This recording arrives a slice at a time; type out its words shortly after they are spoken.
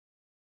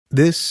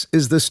This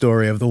is the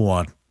story of the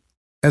one.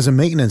 As a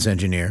maintenance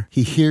engineer,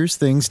 he hears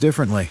things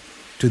differently.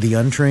 To the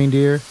untrained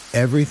ear,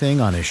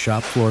 everything on his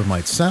shop floor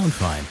might sound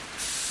fine,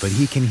 but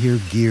he can hear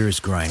gears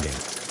grinding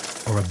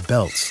or a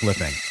belt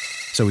slipping.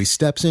 So he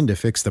steps in to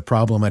fix the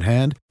problem at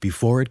hand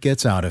before it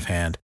gets out of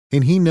hand.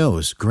 And he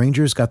knows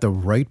Grainger's got the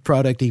right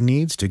product he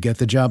needs to get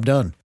the job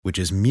done, which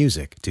is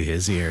music to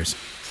his ears.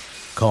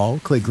 Call,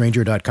 click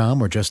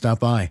Grainger.com, or just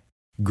stop by.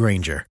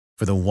 Grainger,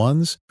 for the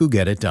ones who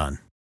get it done.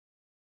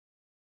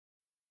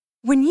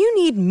 When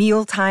you need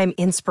mealtime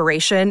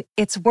inspiration,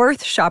 it's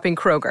worth shopping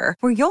Kroger,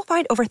 where you'll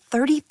find over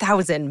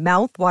 30,000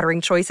 mouth-watering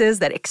choices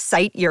that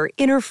excite your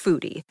inner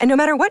foodie. And no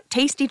matter what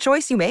tasty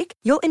choice you make,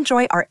 you'll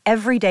enjoy our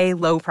everyday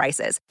low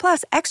prices,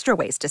 plus extra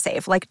ways to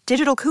save, like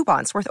digital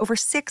coupons worth over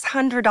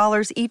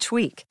 $600 each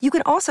week. You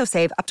can also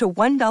save up to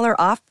 $1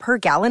 off per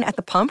gallon at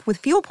the pump with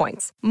fuel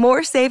points.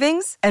 More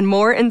savings and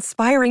more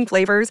inspiring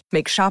flavors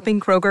make shopping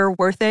Kroger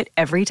worth it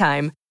every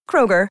time.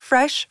 Kroger,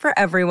 fresh for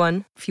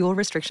everyone. Fuel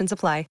restrictions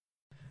apply.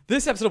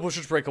 This episode of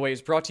Bush's Breakaway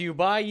is brought to you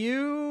by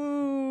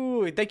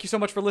you. Thank you so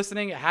much for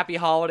listening. Happy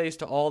holidays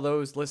to all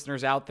those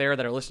listeners out there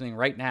that are listening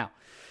right now.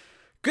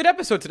 Good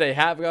episode today.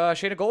 Have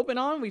Shayna Goldman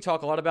on. We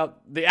talk a lot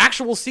about the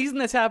actual season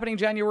that's happening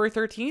January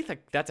 13th.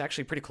 That's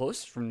actually pretty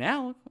close from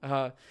now.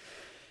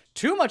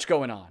 Too much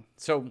going on.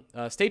 So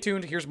stay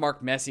tuned. Here's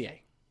Mark Messier.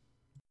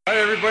 Hi,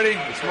 everybody.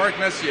 It's Mark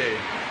Messier,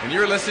 and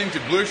you're listening to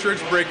Blue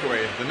Shirts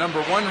Breakaway, the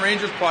 #1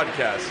 Rangers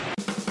podcast.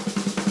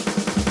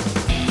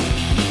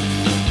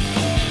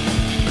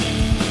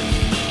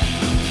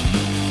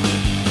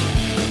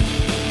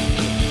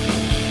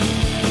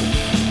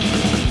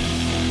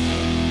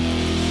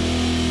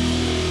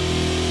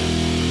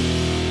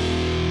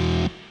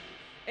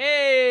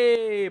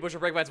 Busher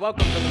Breakaways,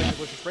 welcome to the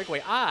Busher's Breakaway.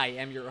 I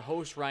am your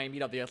host, Ryan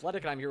Mead of The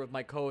Athletic, and I'm here with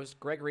my co-host,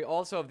 Gregory,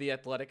 also of The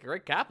Athletic,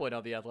 Greg Kaplan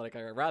of The Athletic,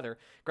 rather.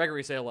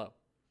 Gregory, say hello.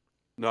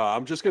 No,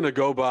 I'm just going to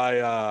go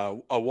by,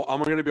 I'm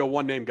going to be a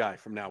one-name guy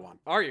from now on.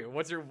 Are you?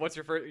 What's your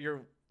first,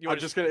 I'm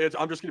just going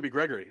to be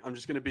Gregory. I'm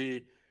just going to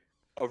be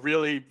a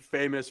really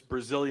famous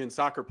Brazilian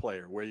soccer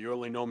player where you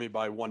only know me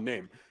by one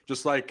name.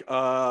 Just like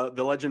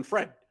the legend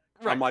Fred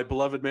from my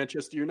beloved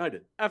Manchester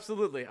United.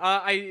 Absolutely.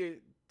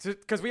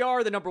 Because we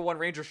are the #1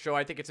 Rangers show,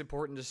 I think it's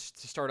important to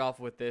start off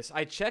with this.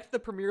 I checked the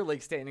Premier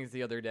League standings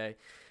the other day,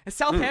 and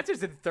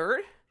Southampton's in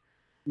third?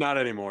 Not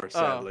anymore,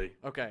 sadly.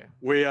 Oh, okay.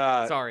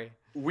 Sorry.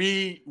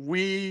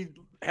 We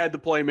had to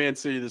play Man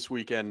City this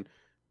weekend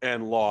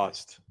and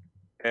lost.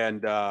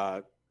 And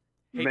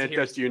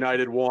Manchester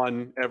United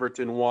won,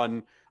 Everton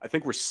won. I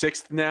think we're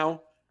 6th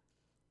now.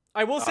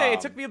 I will say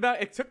it took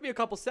me a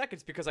couple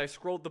seconds because I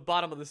scrolled the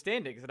bottom of the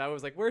standings and I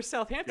was like, "Where's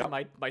Southampton?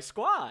 Yep. My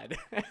squad."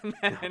 And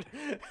then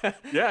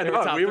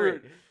we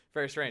were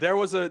very strange. There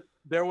was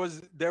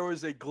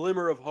a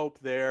glimmer of hope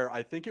there.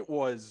 I think it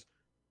was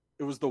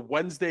the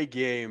Wednesday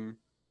game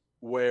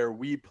where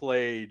we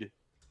played.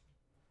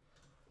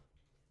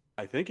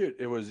 I think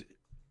it was.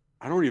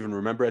 I don't even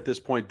remember at this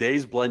point.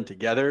 Days blend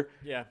together.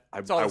 Yeah,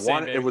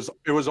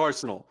 it was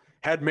Arsenal.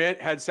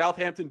 Had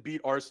Southampton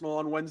beat Arsenal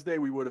on Wednesday,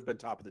 we would have been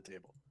top of the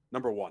table.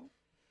 #1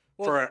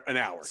 for an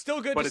hour. Still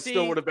good but to it see.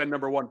 Still would have been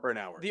 #1 for an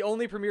hour. The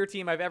only Premier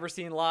team I've ever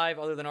seen live,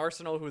 other than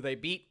Arsenal, who they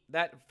beat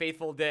that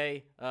faithful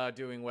day,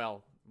 doing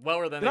well.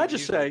 Weller than. Can I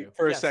just say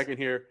for a second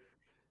here,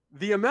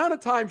 the amount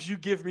of times you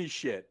give me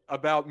shit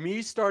about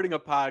me starting a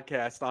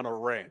podcast on a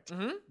rant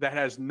that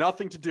has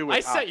nothing to do with I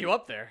set you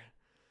up there.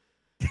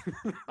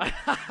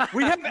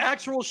 We have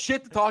actual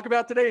shit to talk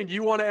about today, and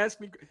you want to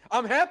ask me?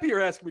 I'm happy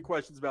you're asking me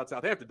questions about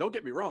Southampton. Don't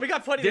get me wrong. We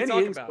got plenty Danny to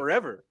talk Ings about.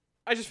 Forever.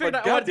 I just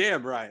figured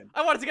goddamn, Ryan.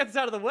 I wanted to get this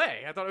out of the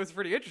way. I thought it was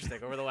pretty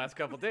interesting over the last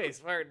couple of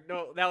days. All right,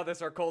 now this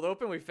is our cold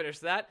open. We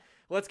finished that.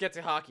 Let's get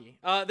to hockey.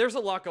 There's a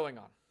lot going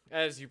on,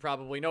 as you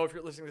probably know if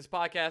you're listening to this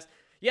podcast.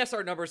 Yes,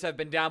 our numbers have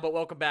been down, but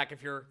welcome back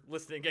if you're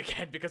listening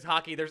again, because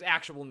hockey, there's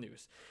actual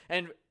news.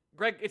 And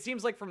Greg, it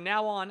seems like from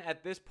now on,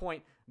 at this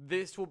point,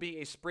 this will be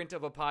a sprint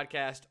of a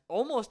podcast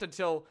almost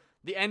until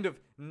the end of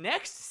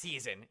next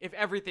season, if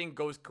everything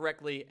goes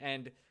correctly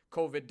and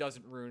COVID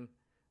doesn't ruin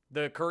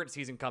the current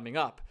season coming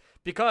up.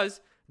 Because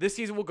this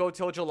season will go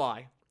till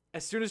July.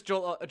 As soon as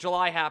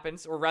July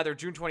happens, or rather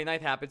June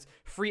 29th happens,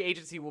 free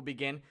agency will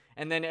begin,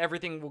 and then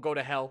everything will go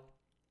to hell.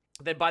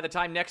 Then by the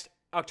time next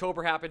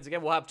October happens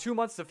again, we'll have 2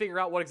 months to figure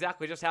out what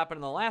exactly just happened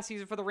in the last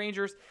season for the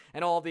Rangers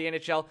and all of the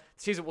NHL. The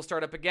season will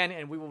start up again,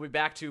 and we will be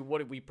back to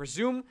what we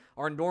presume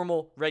our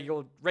normal,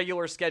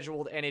 regular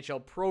scheduled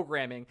NHL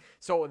programming.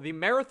 So the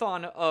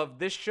marathon of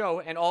this show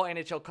and all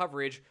NHL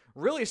coverage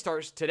really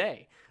starts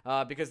today,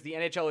 because the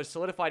NHL has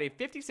solidified a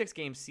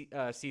 56-game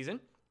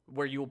season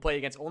where you will play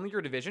against only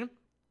your division.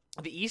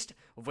 The East,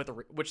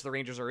 which the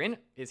Rangers are in,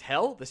 is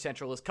hell. The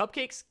Central is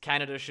cupcakes.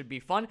 Canada should be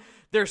fun.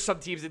 There's some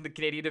teams in the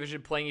Canadian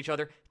division playing each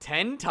other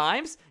 10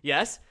 times.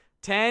 Yes,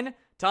 10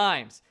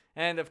 times.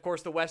 And, of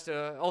course, the West,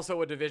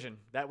 also a division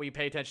that we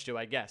pay attention to,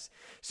 I guess.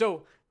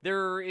 So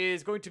there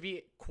is going to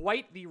be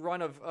quite the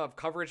run of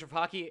coverage of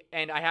hockey.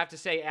 And I have to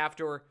say,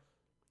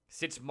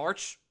 since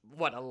March,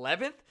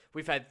 11th,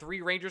 we've had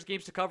 3 Rangers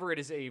games to cover. It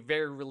is a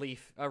very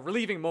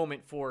relieving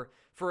moment for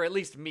at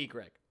least me,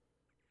 Greg.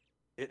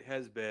 It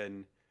has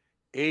been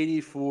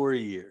 84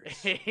 years.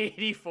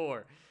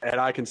 84. And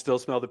I can still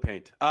smell the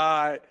paint.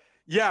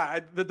 Yeah,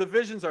 the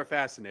divisions are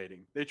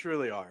fascinating. They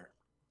truly are.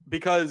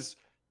 Because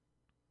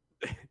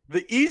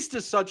the East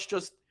is such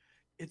just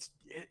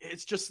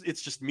it's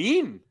just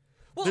mean.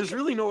 Well, there's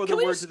really no other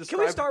word to describe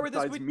can we start with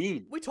besides this?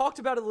 mean. We talked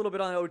about it a little bit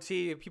on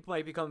OT. People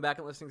might be coming back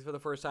and listening for the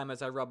first time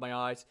as I rub my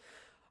eyes.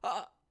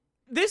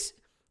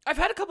 I've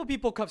had a couple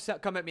people come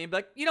at me and be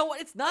like, you know what?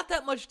 It's not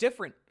that much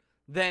different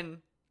than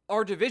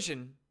our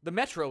division, the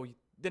Metro,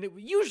 than it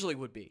usually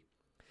would be.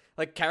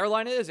 Like,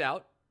 Carolina is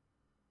out.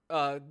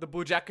 The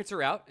Blue Jackets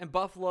are out, and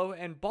Buffalo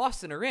and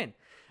Boston are in.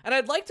 And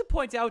I'd like to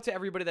point out to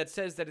everybody that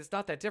says that it's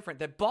not that different,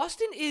 that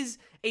Boston is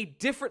a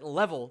different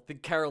level than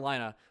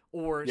Carolina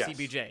or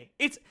CBJ.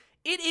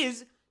 It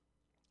is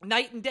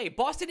night and day.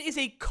 Boston is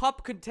a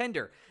cup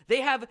contender.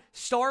 They have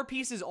star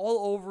pieces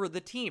all over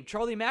the team.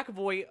 Charlie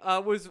McAvoy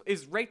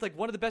is ranked like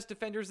one of the best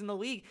defenders in the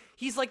league.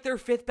 He's like their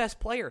 5th best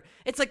player.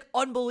 It's like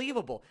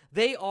unbelievable.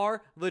 They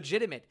are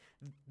legitimate.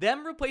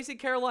 Them replacing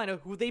Carolina,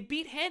 who they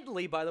beat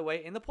handily, by the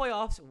way, in the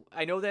playoffs.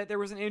 I know that there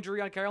was an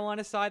injury on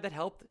Carolina's side that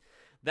helped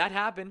that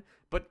happen,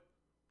 but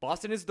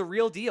Boston is the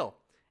real deal.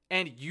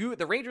 And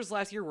the Rangers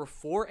last year were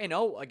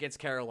 4-0 against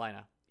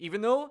Carolina.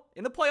 Even though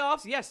in the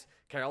playoffs, yes,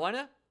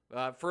 Carolina,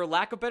 for a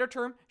lack of better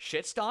term,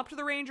 shit stomped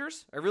the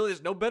Rangers.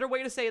 There's no better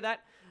way to say that.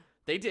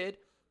 They did.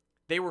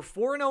 They were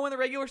 4-0 in the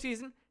regular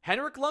season.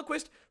 Henrik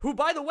Lundqvist, who,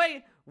 by the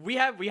way, we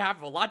have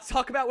a lot to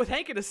talk about with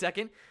Hank in a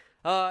second,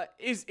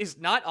 is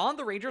not on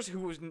the Rangers,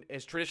 who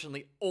is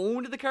traditionally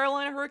owned the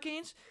Carolina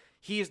Hurricanes.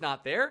 He is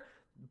not there.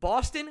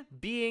 Boston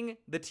being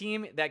the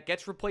team that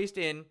gets replaced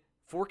in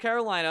for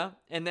Carolina,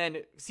 and then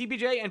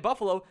CBJ and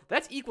Buffalo,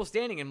 that's equal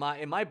standing in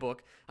my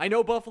book. I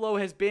know Buffalo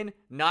has been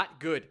not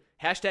good.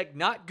 #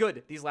 not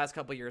good these last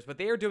couple of years, but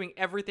they are doing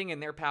everything in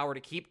their power to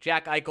keep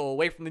Jack Eichel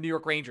away from the New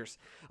York Rangers,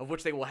 of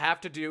which they will have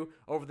to do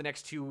over the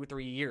next 2 or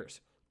 3 years.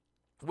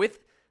 With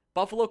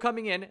Buffalo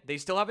coming in, they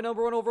still have a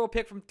number 1 overall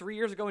pick from 3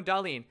 years ago in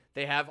Dahlin.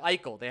 They have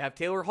Eichel. They have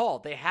Taylor Hall.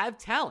 They have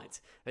talent.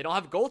 They don't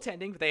have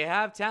goaltending, but they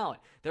have talent.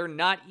 They're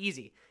not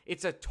easy.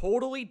 It's a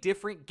totally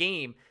different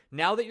game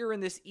now that you're in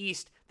this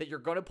East that you're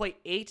going to play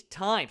 8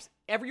 times.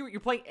 You're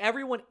playing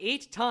everyone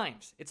 8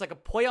 times. It's like a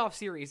playoff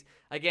series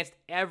against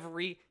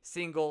every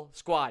single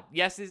squad.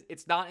 Yes,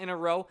 it's not in a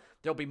row.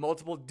 There'll be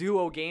multiple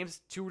duo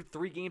games, 2 or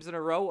 3 games in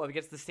a row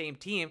against the same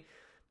team.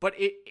 But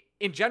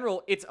in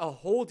general, it's a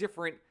whole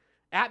different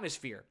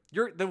atmosphere.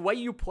 The way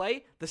you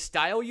play, the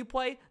style you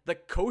play, the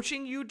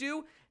coaching you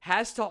do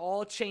has to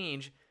all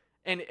change.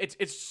 And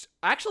it's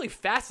actually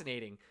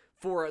fascinating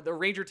for the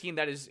Ranger team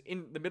that is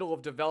in the middle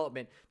of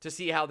development to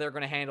see how they're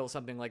going to handle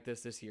something like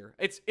this year.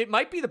 It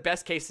might be the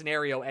best case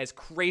scenario, as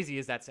crazy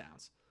as that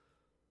sounds.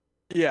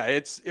 Yeah,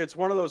 it's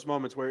one of those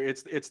moments where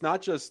it's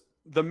not just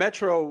the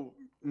Metro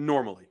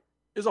normally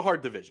is a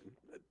hard division.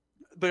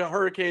 The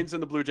Hurricanes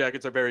and the Blue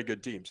Jackets are very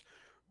good teams,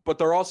 but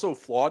they're also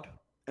flawed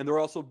and they're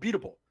also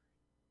beatable.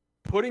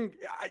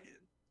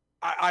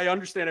 I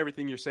understand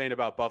everything you're saying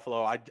about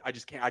Buffalo. I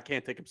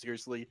can't take them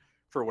seriously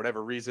for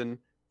whatever reason.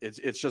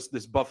 It's just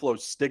this Buffalo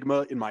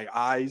stigma in my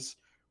eyes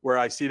where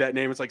I see that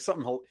name. It's like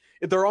something.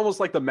 They're almost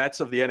like the Mets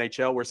of the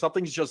NHL, where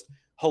something's just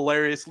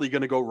hilariously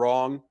going to go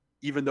wrong,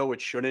 even though it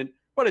shouldn't,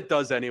 but it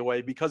does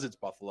anyway because it's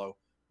Buffalo.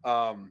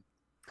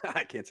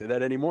 I can't say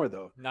that anymore,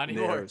 though. Not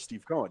anymore.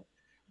 Steve Cohen.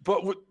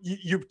 But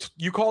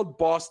you called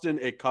Boston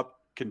a cup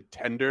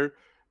contender,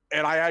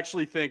 and I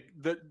actually think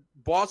that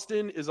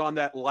Boston is on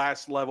that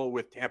last level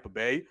with Tampa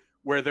Bay,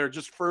 where they're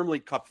just firmly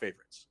cup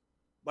favorites.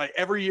 Like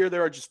every year,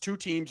 there are just 2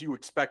 teams you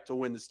expect to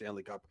win the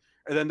Stanley Cup.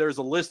 And then there's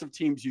a list of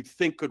teams you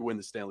think could win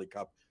the Stanley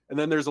Cup. And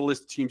then there's a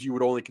list of teams you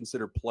would only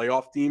consider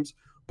playoff teams.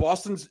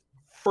 Boston's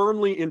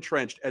firmly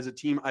entrenched as a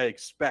team I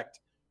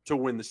expect to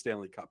win the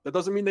Stanley Cup. That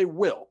doesn't mean they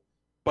will,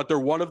 but they're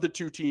one of the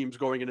 2 teams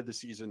going into the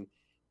season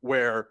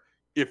where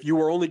if you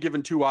were only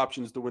given 2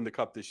 options to win the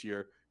Cup this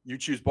year, you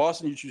choose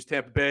Boston, you choose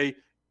Tampa Bay,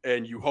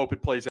 and you hope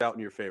it plays out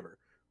in your favor.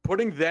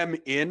 Putting them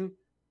in,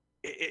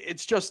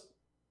 it's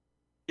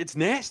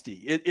nasty.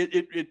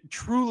 It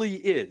truly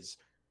is.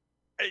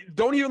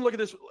 Don't even look at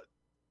this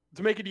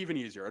to make it even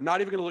easier. I'm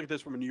not even going to look at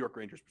this from a New York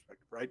Rangers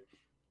perspective, right?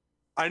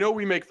 I know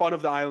we make fun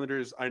of the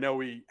Islanders. I know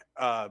we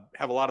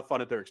have a lot of fun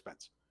at their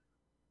expense.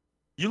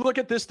 You look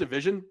at this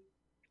division,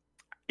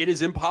 it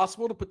is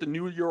impossible to put the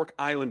New York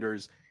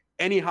Islanders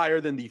any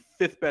higher than the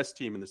 5th best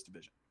team in this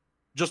division.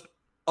 Just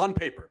on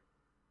paper.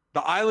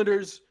 The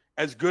Islanders,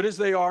 as good as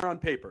they are on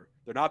paper,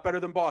 they're not better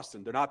than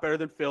Boston. They're not better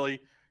than Philly.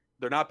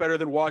 They're not better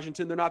than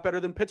Washington. They're not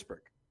better than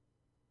Pittsburgh.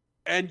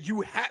 And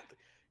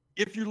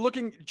if you're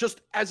looking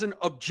just as an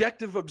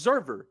objective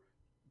observer,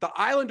 the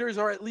Islanders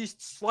are at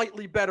least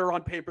slightly better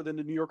on paper than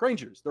the New York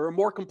Rangers. They're a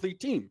more complete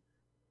team.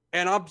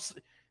 And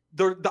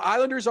the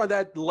Islanders are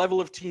that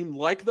level of team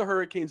like the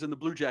Hurricanes and the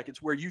Blue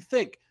Jackets where you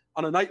think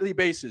on a nightly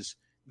basis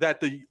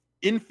that the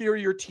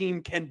inferior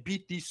team can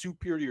beat the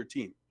superior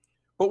team.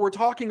 But we're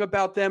talking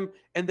about them,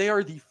 and they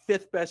are the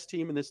 5th best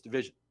team in this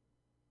division.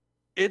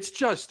 It's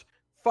just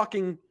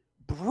fucking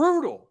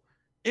brutal.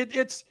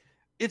 It's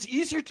it's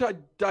easier to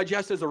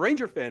digest as a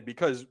Ranger fan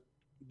because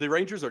the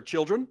Rangers are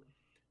children.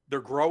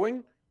 They're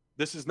growing.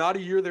 This is not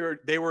a year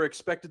they were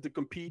expected to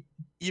compete,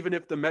 even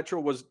if the Metro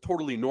was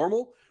totally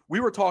normal. We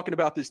were talking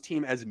about this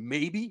team as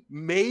maybe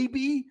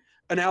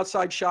an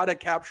outside shot at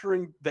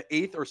capturing the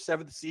 8th or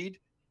 7th seed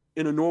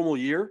in a normal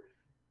year.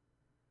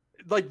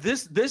 Like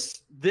this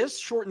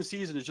shortened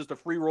season is just a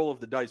free roll of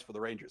the dice for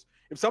the Rangers.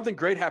 If something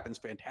great happens,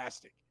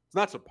 fantastic. It's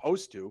not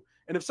supposed to.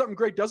 And if something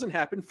great doesn't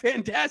happen,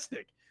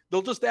 fantastic.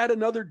 They'll just add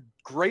another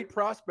great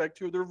prospect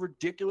to their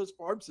ridiculous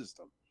farm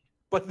system.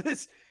 But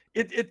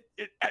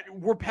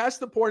we're past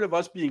the point of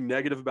us being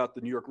negative about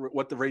the New York,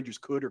 what the Rangers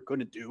could or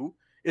couldn't do.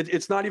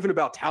 It's not even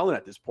about talent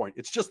at this point.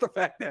 It's just the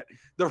fact that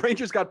the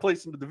Rangers got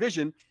placed in the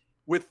division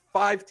with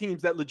 5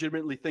 teams that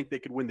legitimately think they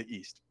could win the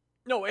East.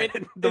 No,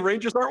 and the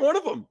Rangers aren't one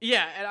of them.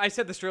 Yeah, and I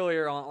said this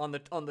earlier on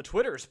the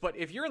Twitters, but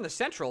if you're in the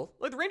Central,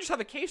 like the Rangers have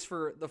a case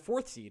for the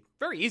 4th seed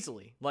very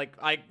easily. Like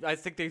I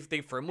think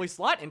they firmly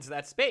slot into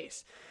that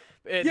space.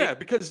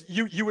 Because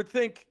you would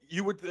think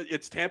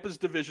it's Tampa's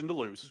division to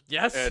lose.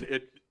 Yes.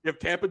 And if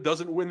Tampa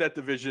doesn't win that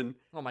division,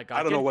 oh my God,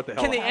 I don't know what the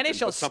hell. Can the happened,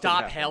 NHL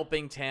stop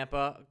helping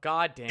Tampa?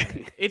 God damn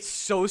it. It's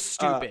so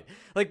stupid.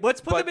 Like, let's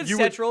put them in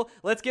Central.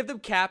 Let's give them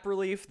cap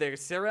relief. There's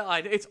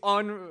Sarah. It's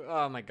on.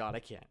 Oh my God, I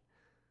can't.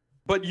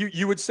 But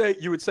you would say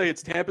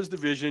it's Tampa's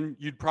division.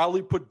 You'd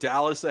probably put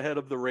Dallas ahead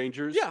of the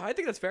Rangers. Yeah, I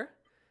think that's fair.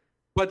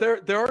 But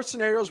there are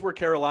scenarios where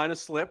Carolina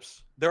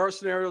slips. There are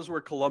scenarios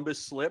where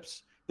Columbus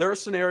slips. There are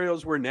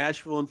scenarios where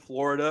Nashville and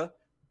Florida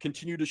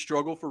continue to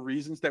struggle for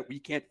reasons that we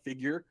can't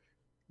figure.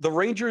 The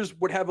Rangers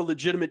would have a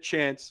legitimate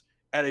chance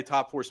at a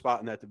top 4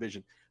 spot in that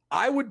division.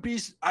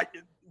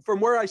 From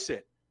where I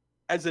sit,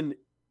 as an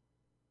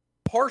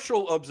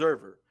partial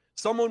observer,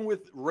 someone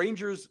with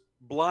Rangers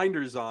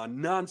blinders on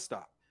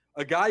nonstop,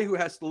 a guy who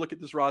has to look at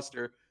this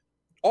roster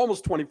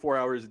almost 24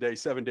 hours a day,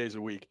 7 days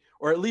a week,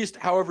 or at least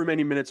however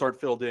many minutes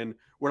aren't filled in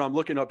when I'm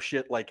looking up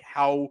shit like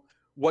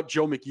what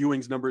Joe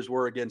McEwing's numbers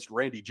were against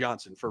Randy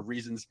Johnson for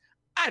reasons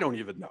I don't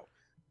even know.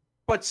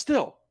 But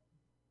still,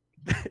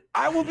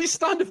 I will be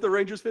stunned if the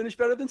Rangers finish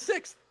better than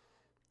 6th.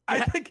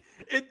 I think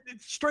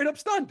it's straight up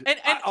stunned. And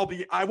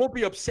I won't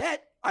be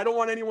upset. I don't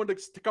want anyone to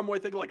come away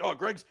thinking like, oh,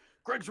 Greg's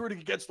rooting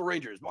against the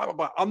Rangers. Blah, blah,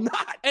 blah. I'm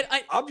not.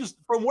 I'm just,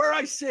 from where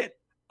I sit,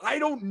 I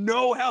don't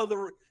know how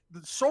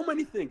so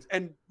many things.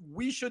 And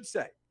we should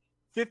say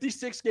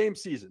 56-game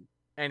season.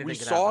 We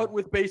saw it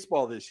with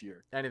baseball this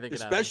year.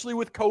 Especially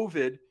with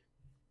COVID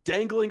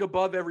dangling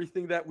above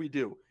everything that we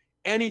do.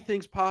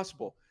 Anything's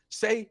possible.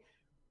 Say,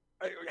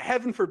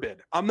 heaven forbid,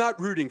 I'm not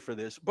rooting for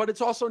this, but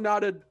it's also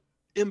not an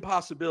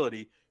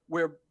impossibility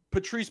where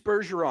Patrice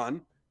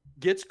Bergeron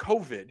gets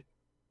COVID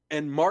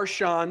and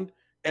Marchand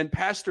and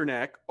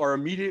Pasternak are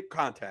immediate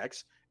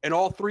contacts, and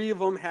all 3 of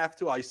them have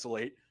to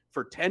isolate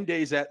for 10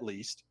 days at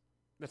least.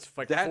 That's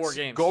 4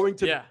 games.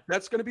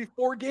 That's going to be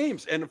 4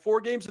 games, and 4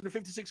 games in a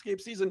 56-game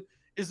season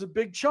is a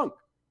big chunk.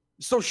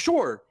 So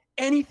sure,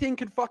 anything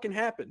can fucking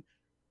happen.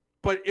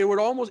 But it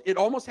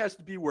almost has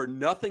to be where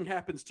nothing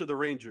happens to the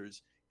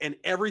Rangers and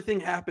everything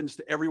happens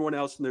to everyone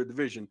else in their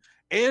division.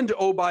 And,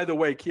 oh, by the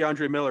way,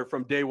 Keandre Miller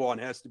from day one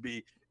has to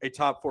be a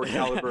top 4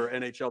 caliber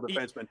NHL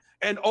defenseman.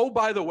 And, oh,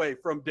 by the way,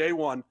 from day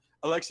one,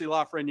 Alexis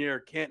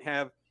Lafreniere can't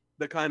have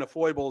the kind of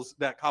foibles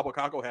that Kaapo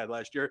Kakko had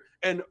last year.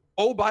 And,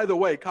 oh, by the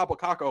way, Kaapo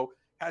Kakko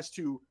has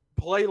to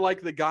play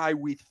like the guy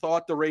we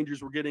thought the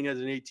Rangers were getting as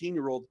an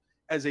 18-year-old,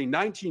 as a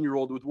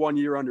 19-year-old with 1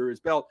 year under his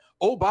belt.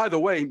 Oh, by the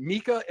way,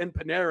 Mika and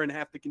Panarin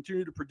have to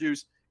continue to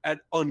produce at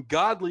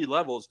ungodly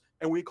levels.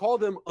 And we call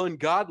them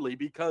ungodly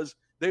because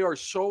they are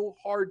so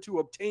hard to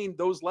obtain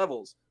those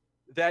levels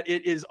that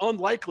it is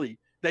unlikely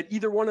that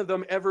either one of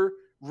them ever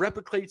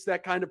replicates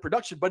that kind of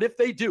production. But if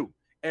they do,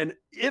 and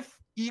if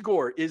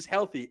Igor is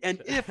healthy,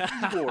 and if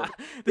Igor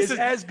is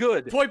as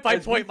good point by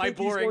as point, my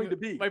boring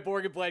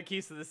and bland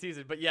keys to the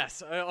season. But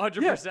yes,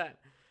 100%. Yeah.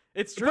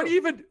 It's true. But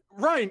even,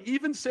 Ryan,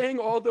 even saying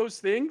all those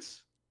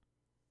things,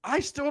 I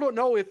still don't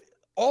know if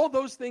all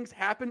those things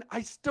happen.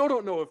 I still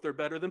don't know if they're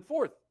better than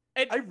 4th.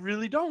 I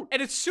really don't.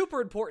 And it's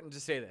super important to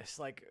say this,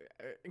 like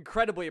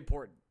incredibly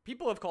important.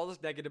 People have called us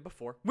negative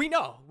before. We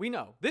know.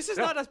 This is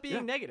not us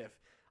being negative.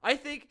 I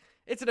think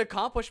it's an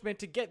accomplishment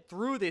to get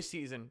through this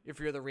season if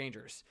you're the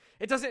Rangers.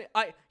 It doesn't,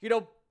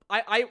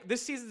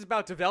 this season's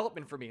about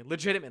development for me,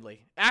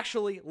 legitimately.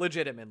 Actually,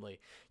 legitimately.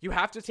 You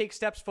have to take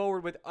steps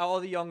forward with all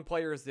the young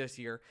players this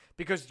year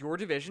because your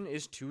division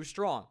is too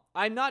strong.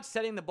 I'm not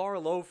setting the bar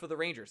low for the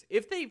Rangers.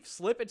 If they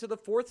slip into the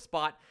 4th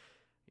spot,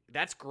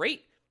 that's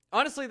great.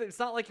 Honestly, it's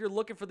not like you're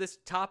looking for this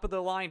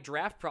top-of-the-line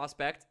draft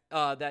prospect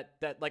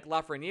that like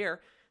Lafreniere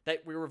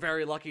that we were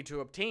very lucky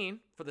to obtain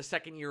for the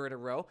 2nd year in a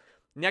row.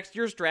 Next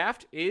year's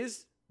draft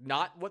is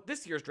not what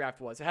this year's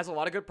draft was. It has a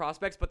lot of good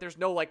prospects, but there's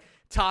no like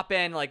top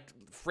end, like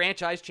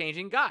franchise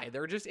changing guy.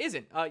 There just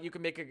isn't. You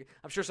can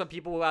I'm sure some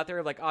people out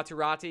there like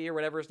Aturati or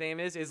whatever his name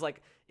is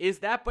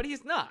that, but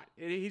he's not.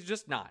 He's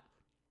just not.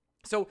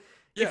 So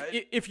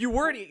if you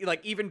were to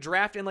like even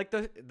draft in like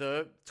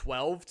the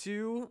 12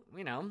 to,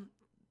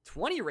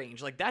 20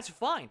 range. Like, that's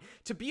fine.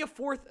 To be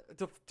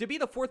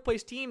the fourth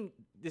place team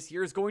this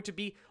year is going to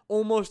be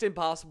almost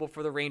impossible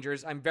for the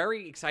Rangers. I'm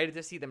very excited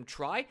to see them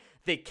try.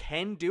 They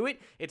can do it.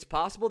 It's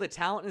possible. The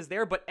talent is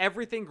there, but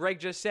everything Greg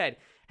just said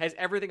has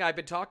everything I've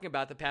been talking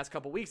about the past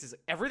couple weeks. Is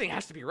everything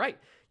has to be right.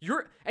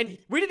 And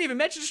we didn't even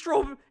mention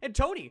Strome and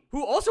Tony,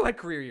 who also had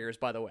career years,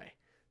 by the way.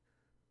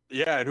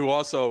 Yeah, and who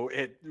also,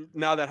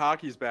 now that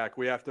hockey's back,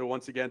 we have to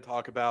once again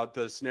talk about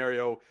the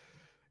scenario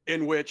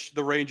in which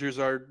the Rangers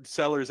are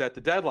sellers at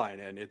the deadline.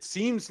 And it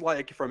seems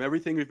like, from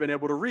everything we've been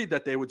able to read,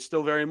 that they would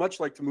still very much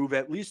like to move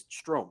at least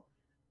Strome.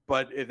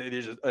 But it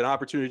is an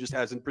opportunity just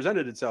hasn't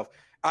presented itself.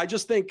 I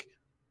just think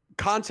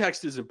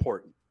context is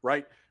important,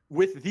 right?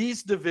 With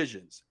these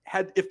divisions,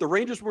 if the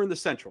Rangers were in the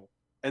Central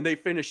and they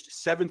finished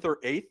 7th or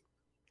 8th,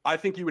 I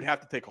think you would have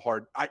to take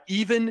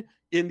even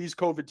in these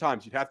COVID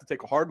times, you'd have to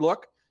take a hard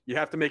look. You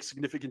have to make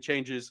significant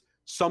changes.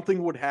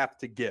 Something would have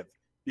to give,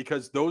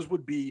 because those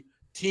would be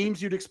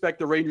teams you'd expect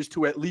the Rangers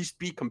to at least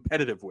be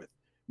competitive with.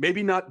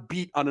 Maybe not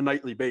beat on a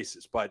nightly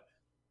basis, but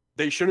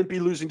they shouldn't be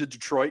losing to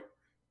Detroit.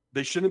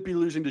 They shouldn't be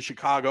losing to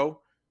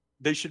Chicago.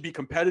 They should be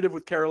competitive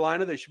with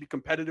Carolina. They should be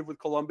competitive with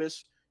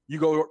Columbus. You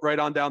go right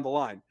on down the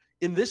line.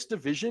 In this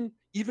division,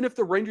 even if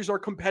the Rangers are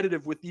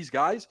competitive with these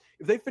guys,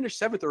 if they finish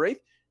 7th or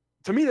 8th,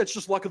 to me, that's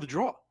just luck of the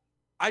draw.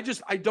 I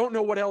don't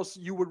know what else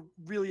you would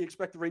really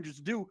expect the Rangers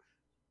to do.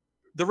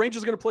 The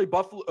Rangers are going to play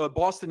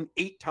Boston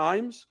 8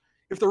 times.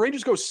 If the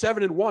Rangers go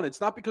 7-1,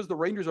 it's not because the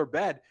Rangers are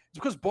bad. It's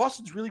because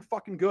Boston's really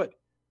fucking good.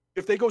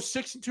 If they go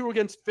 6-2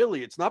 against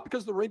Philly, it's not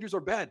because the Rangers are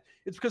bad.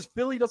 It's because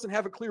Philly doesn't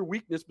have a clear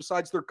weakness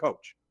besides their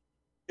coach.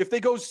 If they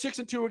go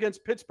 6-2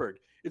 against Pittsburgh,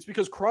 it's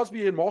because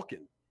Crosby and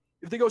Malkin.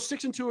 If they go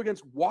 6-2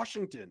 against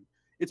Washington,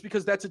 it's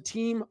because that's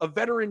a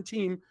veteran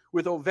team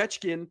with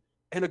Ovechkin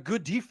and a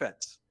good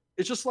defense.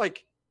 It's just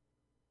like,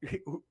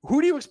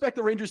 who do you expect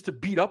the Rangers to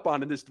beat up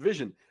on in this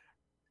division?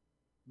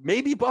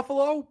 Maybe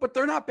Buffalo, but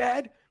they're not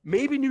bad.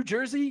 Maybe New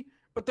Jersey,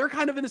 but they're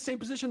kind of in the same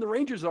position the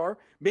Rangers are.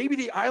 Maybe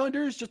the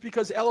Islanders, just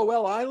because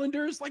LOL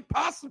Islanders, like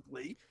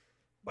possibly.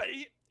 But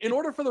in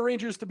order for the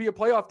Rangers to be a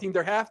playoff team,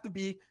 there have to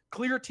be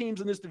clear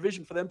teams in this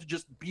division for them to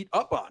just beat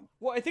up on.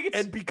 Well, I think it's,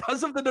 and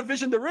because of the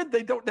division they're in,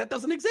 that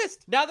doesn't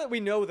exist. Now that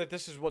we know that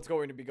this is what's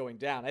going to be going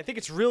down, I think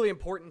it's really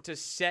important to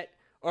set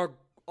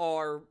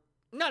our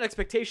not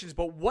expectations,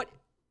 but what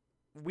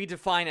we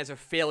define as a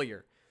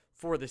failure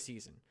for the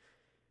season.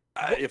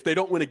 If they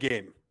don't win a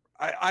game,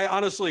 I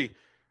honestly,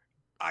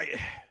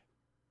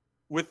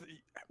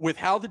 with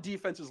how the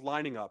defense is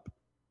lining up,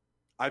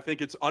 I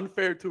think it's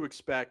unfair to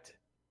expect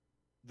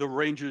the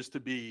Rangers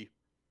to be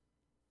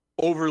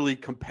overly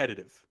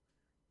competitive.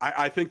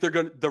 I think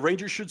the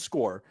Rangers should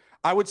score.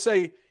 I would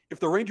say if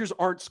the Rangers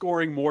aren't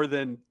scoring more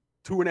than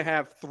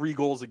 2.5, 3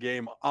 goals a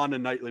game on a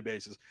nightly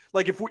basis,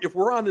 like if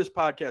we're on this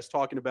podcast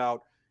talking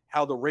about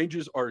how the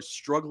Rangers are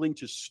struggling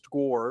to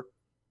score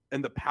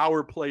and the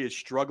power play is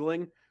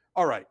struggling,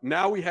 all right,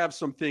 now we have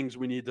some things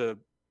we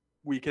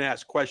can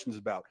ask questions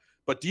about.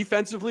 But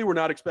defensively, we're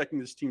not expecting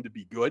this team to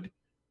be good,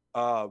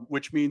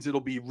 which means it'll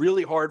be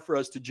really hard for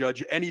us to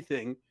judge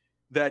anything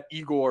that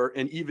Igor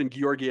and even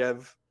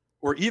Georgiev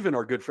or even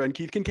our good friend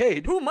Keith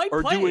Kincaid who might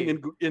are play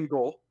doing in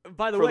goal.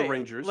 By the way, for the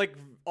Rangers, like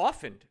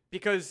often,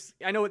 because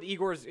I know with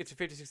Igor's it's a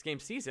 56-game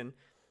season,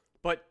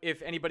 but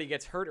if anybody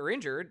gets hurt or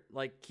injured,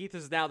 like Keith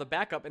is now the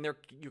backup, and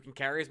you can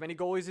carry as many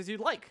goalies as you'd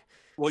like.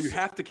 Well, you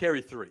have to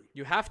carry 3.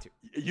 You have to.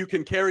 You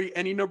can carry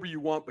any number you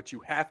want, but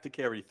you have to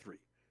carry 3.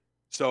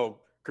 So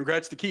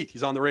congrats to Keith.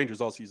 He's on the Rangers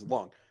all season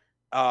long.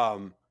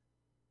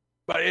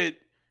 But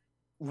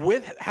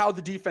with how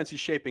the defense is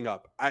shaping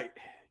up,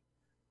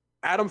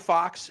 Adam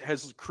Fox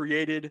has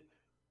created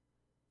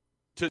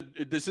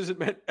this isn't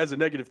meant as a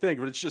negative thing,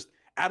 but it's just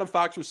Adam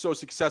Fox was so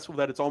successful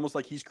that it's almost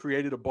like he's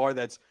created a bar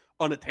that's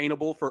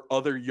unattainable for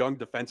other young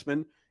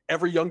defensemen.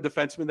 Every young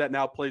defenseman that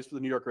now plays for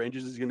the New York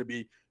Rangers is going to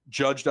be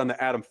judged on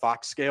the Adam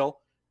Fox scale.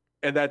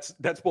 And that's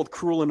both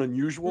cruel and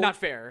unusual. Not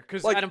fair,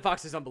 because Adam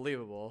Fox is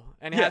unbelievable,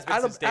 and has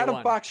been since day Adam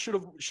one. Fox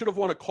should have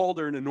won a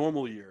Calder in a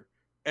normal year,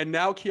 and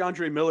now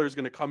Keandre Miller is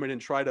going to come in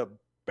and try to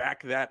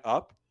back that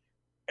up.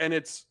 And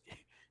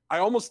I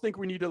almost think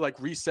we need to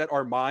reset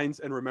our minds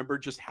and remember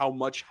just how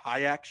much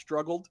Hayek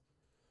struggled,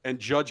 and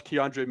judge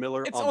Keandre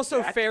Miller. It's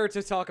also fair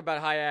to talk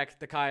about Hayek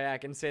the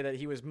Kayak and say that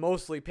he was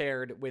mostly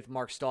paired with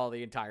Mark Stahl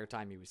the entire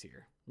time he was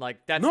here.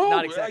 That's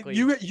not exactly.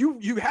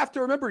 You have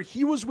to remember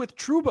he was with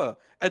Trouba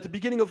at the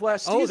beginning of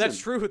last season. Oh, that's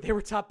true. They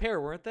were top pair,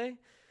 weren't they?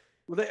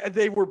 Well,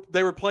 they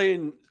were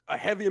playing a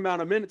heavy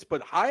amount of minutes,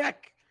 but Hayek.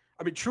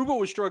 I mean, Trouba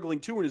was struggling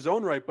too in his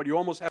own right, but you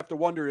almost have to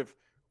wonder if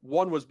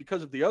one was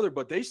because of the other.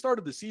 But they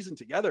started the season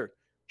together.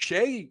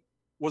 Shea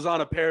was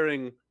on a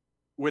pairing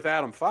with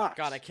Adam Fox.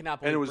 God, I cannot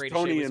believe and it was Brady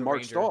Tony Shea was and a Mark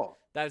Ranger. Stahl.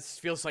 That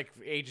feels like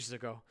ages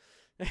ago.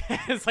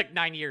 It's like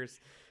 9 years.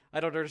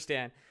 I don't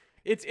understand.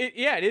 It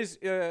is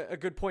a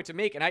good point to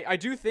make, and I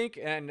do think,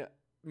 and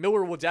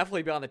Miller will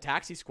definitely be on the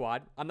taxi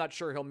squad. I'm not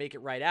sure he'll make it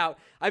right out.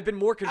 I've been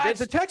more convinced.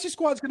 The taxi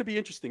squad's going to be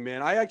interesting,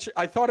 man.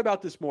 I thought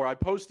about this more. I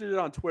posted it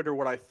on Twitter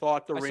what I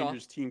thought the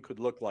Rangers team could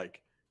look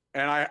like,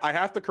 and I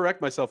have to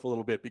correct myself a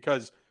little bit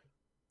because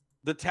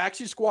the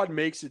taxi squad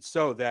makes it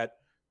so that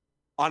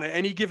on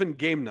any given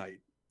game night,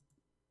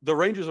 the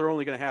Rangers are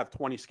only going to have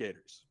 20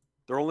 skaters.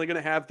 They're only going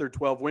to have their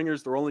 12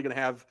 wingers. They're only going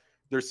to have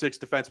their 6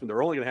 defensemen.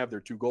 They're only going to have their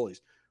 2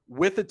 goalies.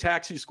 With the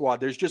taxi squad,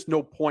 there's just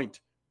no point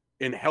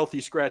in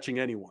healthy scratching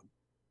anyone.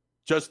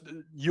 Just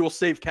you'll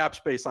save cap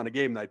space on a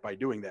game night by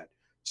doing that.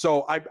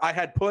 So I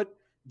had put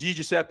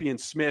DiGiuseppe and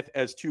Smith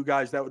as 2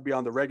 guys that would be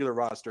on the regular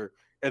roster,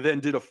 and then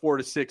did a 4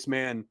 to 6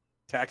 man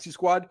taxi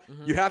squad.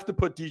 Mm-hmm. You have to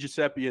put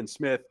DiGiuseppe and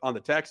Smith on the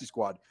taxi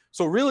squad.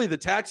 So really, the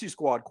taxi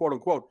squad, quote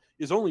unquote,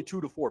 is only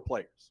 2 to 4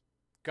 players.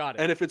 Got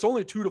it. And if it's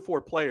only 2 to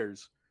 4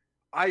 players,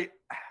 we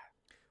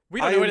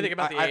don't know anything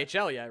about the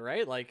AHL yet,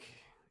 right? Like,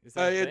 is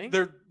that a thing?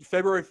 They're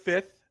February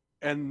 5th,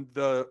 and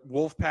the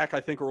Wolfpack, I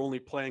think, are only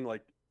playing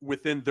like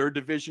within their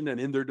division, and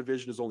in their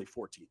division is only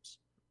 4 teams.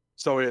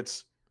 So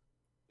it's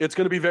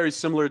going to be very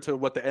similar to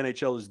what the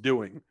NHL is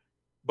doing.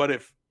 But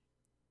if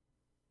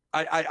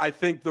I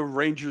think the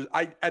Rangers,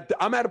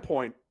 I'm at a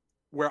point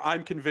where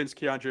I'm convinced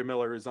Keandre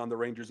Miller is on the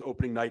Rangers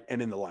opening night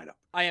and in the lineup.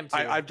 I am too.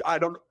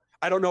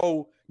 I don't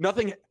know.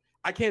 Nothing.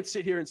 I can't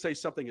sit here and say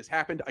something has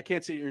happened. I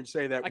can't sit here and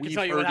say that we've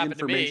heard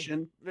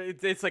information.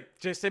 It's like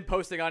just him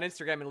posting on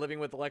Instagram and living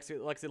with Alexi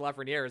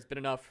Lafreniere has been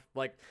enough.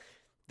 Like,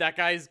 that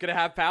guy's going to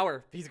have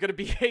power. He's going to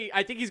be,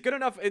 I think he's good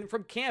enough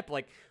from camp.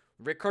 Like,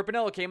 Rick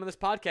Carpinello came on this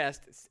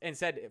podcast and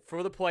said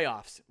for the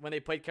playoffs when they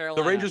played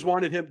Carolina. The Rangers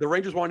wanted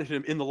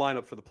him in the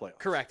lineup for the playoffs.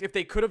 Correct. If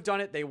they could have done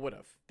it, they would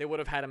have. They would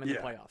have had him in the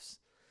playoffs.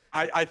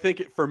 I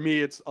think for me,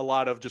 it's a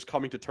lot of just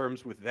coming to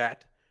terms with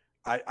that.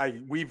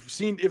 We've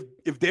seen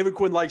if David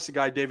Quinn likes a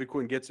guy, David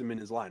Quinn gets him in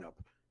his lineup.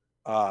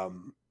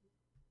 I'm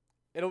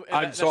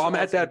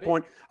at that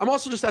point. I'm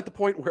also just at the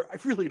point where I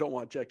really don't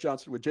want Jack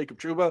Johnson with Jacob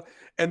Trouba.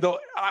 And though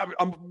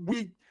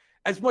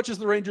as much as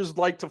the Rangers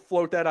like to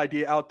float that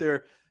idea out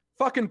there,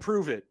 fucking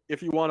prove it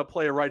if you want to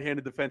play a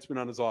right-handed defenseman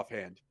on his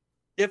offhand.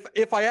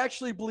 If I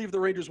actually believe the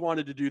Rangers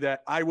wanted to do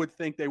that, I would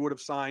think they would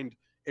have signed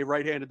a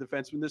right-handed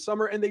defenseman this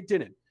summer, and they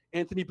didn't.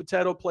 Anthony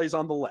Potato plays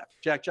on the left.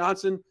 Jack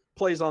Johnson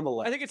plays on the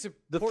left. I think it's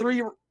the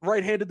 3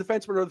 right-handed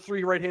defensemen are the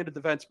 3 right-handed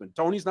defensemen.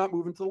 Tony's not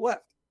moving to the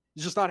left.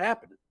 It's just not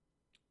happening.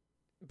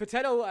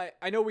 Potato,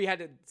 I know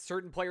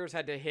certain players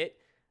had to hit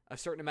a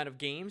certain amount of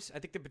games. I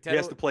think the Potato he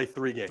has to play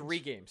 3 games. 3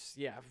 games,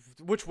 yeah,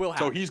 which will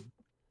happen. So he's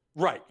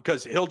right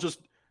because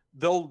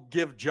they'll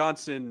give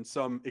Johnson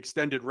some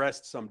extended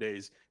rest some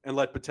days and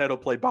let Potato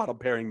play bottom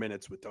pairing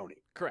minutes with Tony.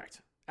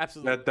 Correct,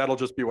 absolutely. That'll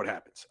just be what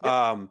happens.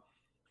 Yep.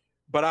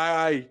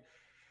 But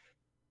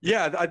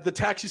the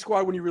taxi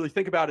squad, when you really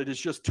think about it, is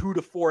just 2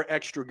 to 4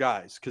 extra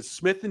guys because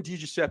Smith and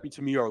DiGiuseppe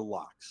to me are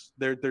locks.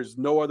 There's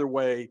no other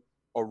way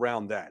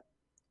around that.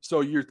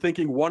 So you're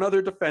thinking one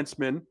other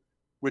defenseman,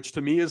 which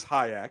to me is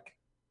Hayek.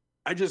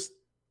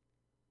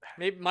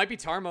 Maybe might be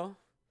Tarmo.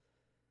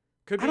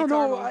 Could be. I don't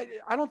Tarmo.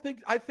 know.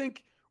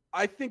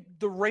 I think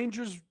the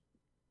Rangers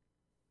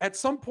at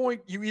some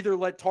point you either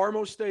let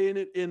Tarmo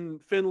stay in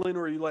Finland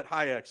or you let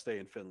Hayek stay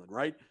in Finland,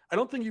 right? I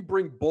don't think you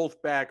bring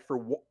both back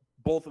for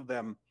both of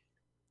them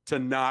to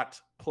not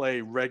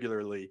play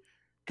regularly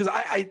because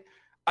I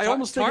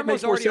almost think it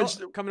makes more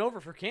sense coming over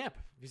for camp.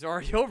 He's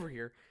already over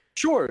here.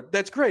 Sure,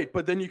 that's great,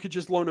 but then you could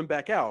just loan him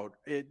back out.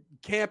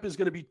 Camp is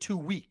going to be 2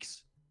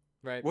 weeks,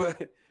 right?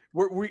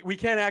 We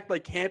can't act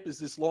like camp is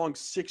this long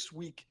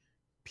 6-week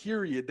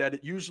period that it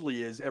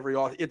usually is every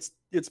off. It's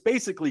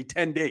basically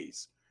 10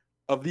 days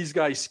of these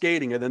guys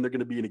skating, and then they're going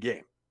to be in a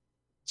game.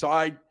 So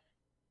I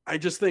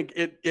just think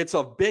it's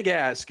a big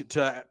ask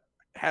to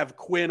have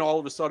Quinn all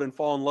of a sudden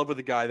fall in love with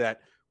a guy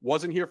that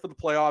wasn't here for the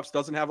playoffs,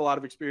 doesn't have a lot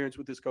of experience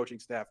with his coaching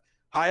staff.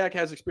 Hayek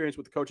has experience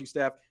with the coaching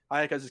staff.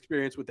 Hayek has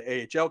experience with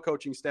the AHL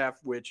coaching staff,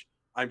 which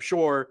I'm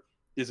sure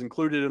is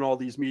included in all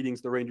these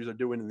meetings the Rangers are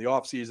doing in the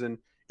offseason.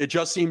 It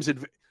just seems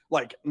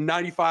like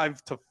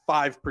 95 to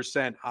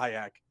 5%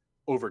 Hayek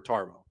over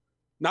Tarmo.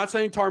 Not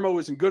saying Tarmo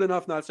isn't good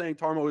enough, not saying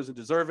Tarmo isn't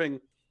deserving.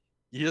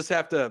 You just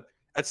have to,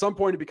 at some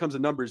point, it becomes a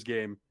numbers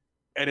game.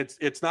 And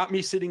it's not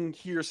me sitting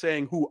here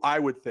saying who I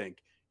would think.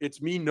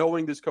 It's me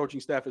knowing this coaching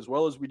staff as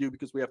well as we do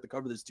because we have to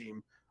cover this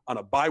team on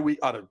a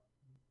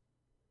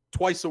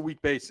twice a week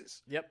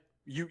basis. Yep.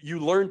 You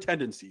learn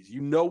tendencies.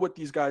 You know what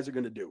these guys are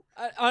going to do.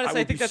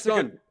 Honestly, I think that's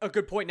a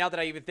good point now that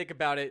I even think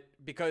about it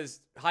because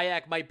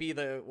Hayek might be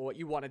what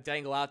you want to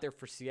dangle out there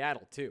for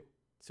Seattle too.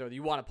 So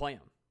you want to play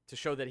him to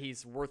show that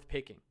he's worth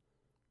picking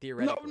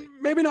theoretically.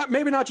 No,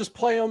 maybe not just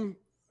play him.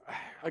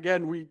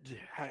 Again,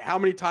 how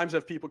many times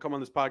have people come on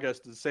this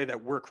podcast to say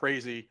that we're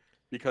crazy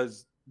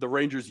because the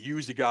Rangers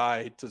use a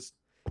guy to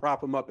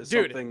prop him up as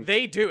something.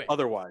 They do it.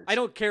 Otherwise, I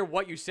don't care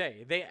what you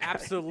say. They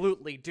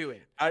absolutely do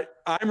it.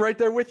 I'm right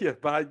there with you,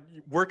 but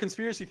we're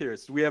conspiracy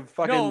theorists. We have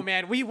fucking no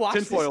man. We watch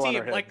this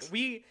team like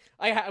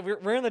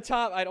we're in the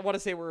top. I don't want to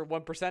say we're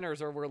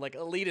 1%ers or we're like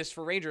elitists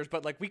for Rangers,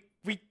 but like we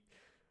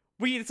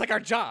it's like our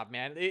job,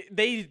 man.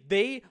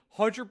 They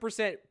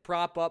 100%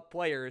 prop up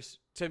players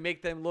to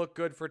make them look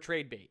good for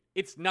trade bait.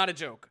 It's not a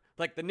joke.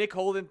 Like the Nick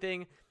Holden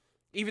thing.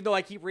 Even though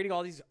I keep reading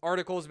all these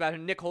articles about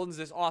him, Nick Holden's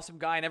this awesome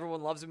guy and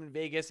everyone loves him in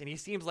Vegas and he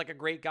seems like a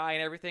great guy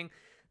and everything,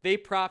 they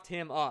propped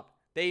him up.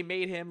 They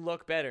made him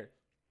look better.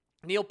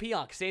 Neil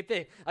Pionk, same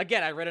thing.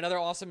 Again, I read another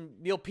awesome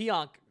Neil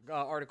Pionk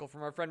article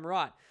from our friend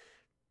Murat.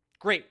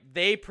 Great.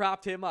 They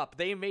propped him up.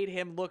 They made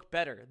him look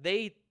better.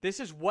 This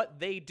is what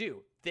they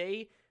do.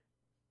 They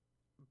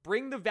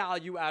bring the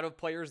value out of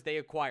players they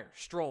acquire.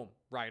 Strome,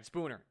 Ryan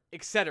Spooner,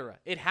 etc.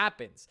 It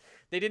happens.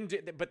 They didn't do,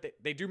 but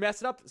they do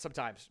mess it up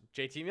sometimes.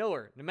 JT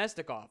Miller,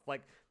 Nemestikov.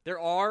 Like, there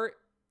are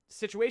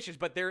situations,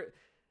 but a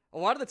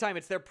lot of the time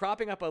they're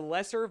propping up a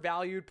lesser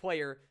valued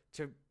player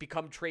to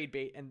become trade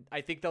bait, and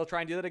I think they'll try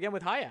and do that again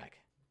with Hayek.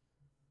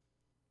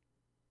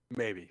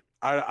 Maybe.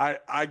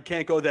 I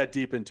can't go that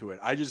deep into it.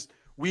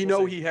 We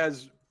know he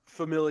has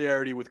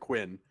familiarity with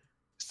Quinn,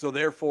 so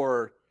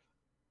therefore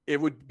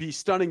it would be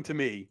stunning to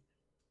me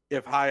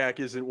if Hayek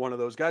isn't one of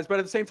those guys. But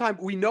at the same time,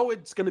 we know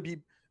it's going to be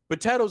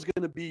Botetto's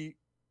going to be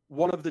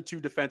one of the two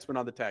defensemen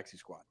on the taxi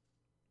squad.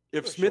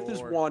 If Smith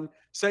is one,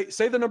 say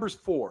the number's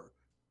 4.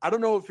 I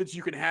don't know if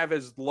you can have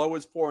as low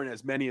as 4 and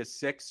as many as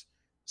 6.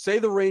 Say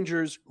the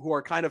Rangers, who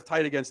are kind of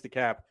tight against the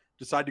cap,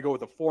 decide to go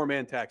with a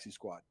 4-man taxi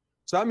squad.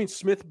 So that means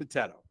Smith,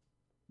 Botetto.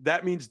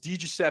 That means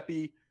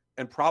DiGiuseppe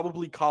and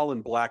probably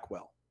Colin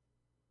Blackwell.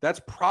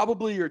 That's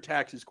probably your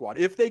taxi squad.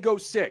 If they go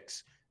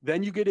 6,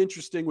 then you get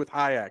interesting with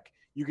Hayek.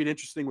 You get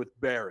interesting with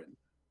Barron,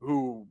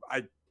 who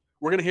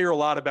we're going to hear a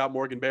lot about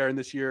Morgan Barron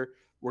this year.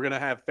 We're going to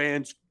have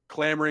fans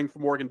clamoring for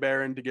Morgan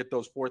Barron to get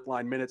those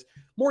fourth-line minutes.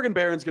 Morgan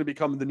Barron's going to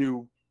become the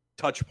new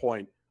touch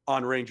point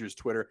on Rangers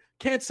Twitter.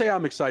 Can't say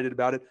I'm excited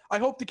about it. I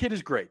hope the kid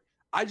is great.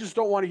 I just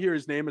don't want to hear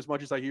his name as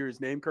much as I hear his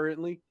name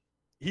currently.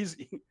 He's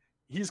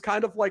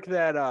kind of like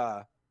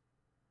that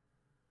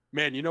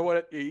man, you know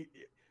what?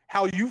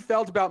 How you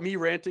felt about me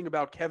ranting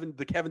about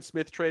the Kevin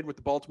Smith trade with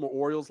the Baltimore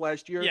Orioles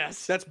last year?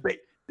 Yes.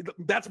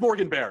 That's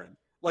Morgan Barron.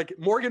 Like,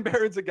 Morgan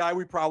Barron's a guy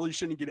we probably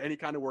shouldn't get any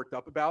kind of worked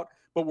up about,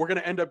 but we're going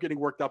to end up getting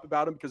worked up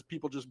about him because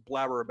people just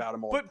blabber about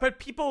him all. But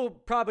people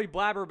probably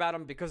blabber about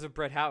him because of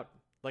Brett Houghton.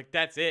 Like,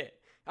 that's it.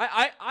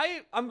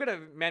 I'm gonna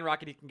man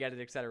rocket, he can get it,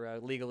 etc.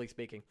 Legally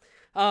speaking,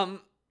 I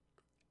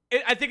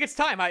think it's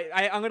time.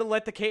 I'm gonna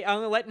let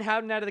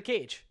Houghton out of the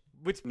cage.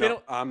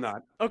 I'm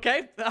not.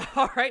 Okay,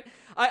 all right.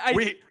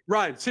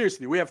 Ryan,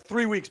 seriously, we have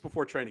 3 weeks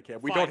before training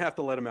camp. We don't have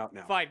to let him out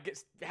now. Fine.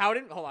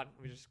 Howden, hold on.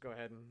 Let me just go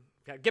ahead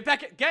and get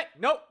back in.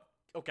 Nope.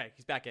 Okay,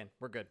 he's back in.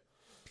 We're good.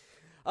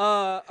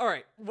 All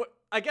right.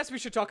 I guess we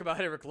should talk about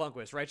Henrik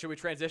Lundqvist, right? Should we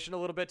transition a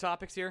little bit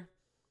topics here?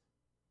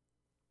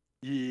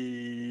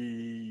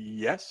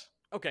 Yes.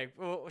 Okay.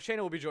 Well, Shayna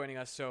will be joining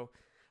us, so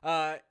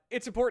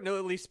it's important to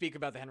at least speak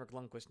about the Henrik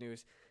Lundqvist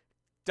news.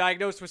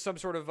 Diagnosed with some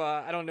sort of,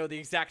 I don't know the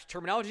exact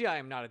terminology. I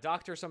am not a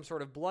doctor. Some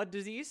sort of blood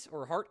disease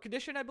or heart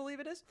condition, I believe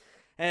it is.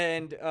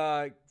 And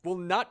will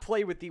not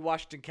play with the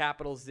Washington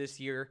Capitals this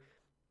year.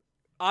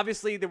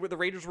 Obviously, the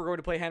Rangers were going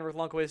to play Henrik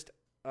Lundqvist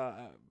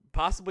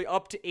possibly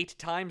up to 8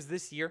 times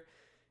this year.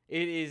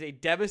 It is a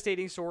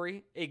devastating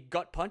story, a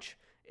gut punch.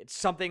 It's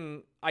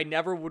something I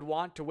never would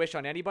want to wish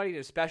on anybody,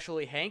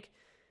 especially Hank.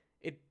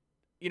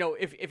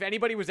 If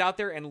anybody was out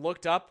there and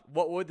looked up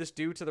what would this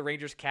do to the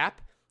Rangers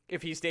cap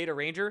if he stayed a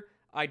Ranger,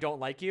 I don't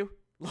like you.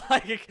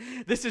 Like,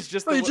 this is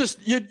just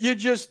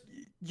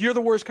you're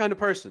the worst kind of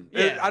person.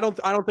 Yeah. I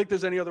don't think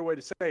there's any other way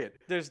to say it.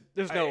 There's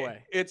no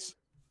way.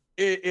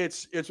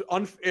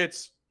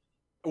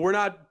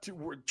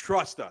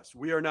 Trust us.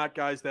 We are not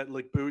guys that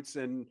lick boots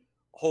and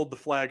hold the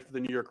flag for the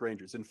New York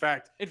Rangers. In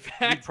fact,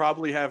 we'd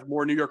probably have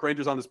more New York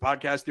Rangers on this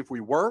podcast if we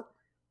were.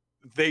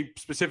 They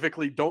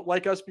specifically don't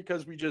like us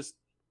because we just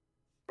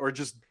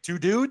two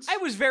dudes. I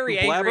was very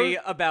angry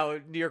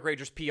about New York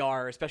Rangers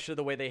PR, especially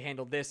the way they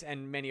handled this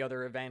and many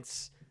other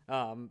events.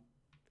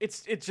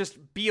 It's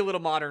just be a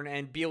little modern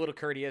and be a little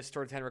courteous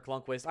towards Henrik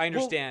Lundqvist. I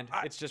understand.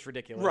 It's just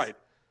ridiculous. Right.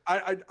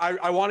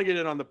 I want to get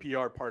in on the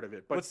PR part of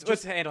it, but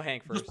let's handle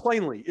Hank first. Just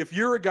plainly, if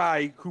you're a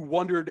guy who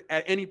wondered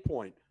at any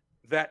point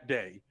that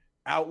day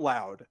out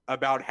loud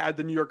about had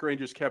the New York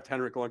Rangers kept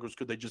Henrik Lundqvist,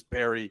 could they just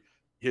bury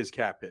his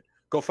cap hit?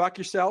 Go fuck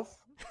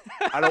yourself.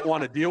 I don't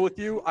want to deal with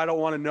you. I don't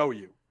want to know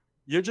you.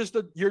 You're just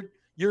you're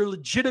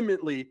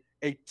legitimately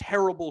a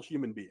terrible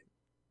human being.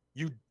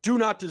 You do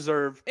not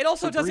deserve. It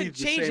also doesn't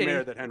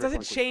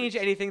change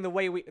anything the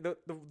way we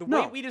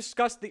way we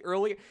discussed the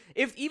earlier.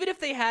 Even if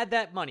they had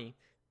that money,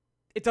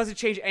 it doesn't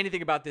change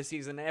anything about this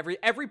season.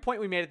 Every point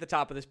we made at the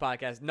top of this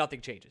podcast, nothing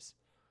changes.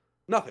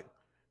 Nothing.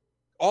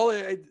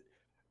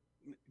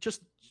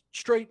 Just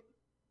straight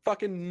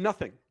fucking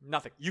nothing.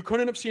 Nothing. You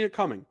couldn't have seen it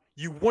coming.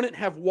 You wouldn't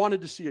have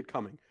wanted to see it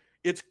coming.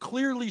 It's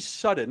clearly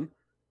sudden.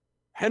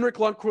 Henrik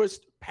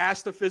Lundqvist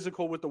passed a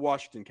physical with the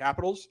Washington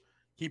Capitals.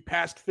 He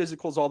passed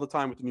physicals all the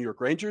time with the New York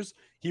Rangers.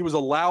 He was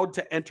allowed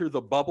to enter the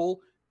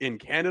bubble in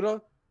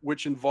Canada,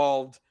 which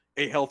involved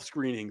a health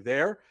screening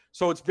there.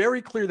 So it's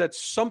very clear that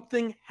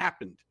something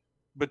happened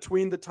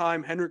between the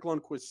time Henrik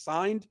Lundqvist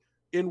signed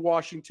in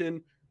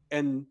Washington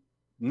and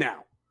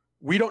now.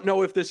 We don't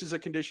know if this is a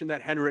condition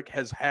that Henrik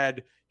has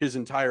had his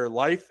entire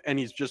life and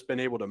he's just been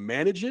able to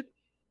manage it.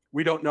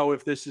 We don't know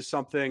if this is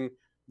something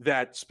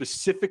that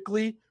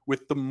specifically,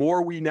 with the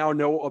more we now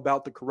know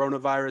about the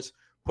coronavirus,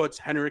 puts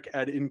Henrik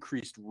at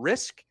increased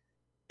risk.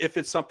 If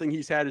it's something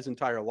he's had his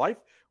entire life,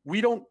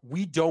 we don't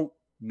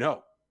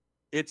know.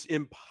 It's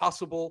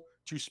impossible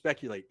to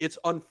speculate. It's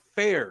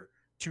unfair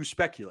to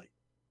speculate.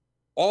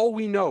 All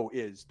we know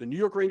is the New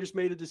York Rangers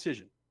made a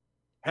decision.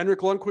 Henrik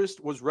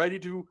Lundqvist was ready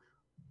to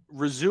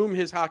resume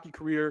his hockey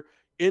career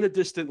in a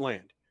distant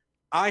land.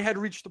 I had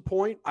reached the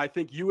point, I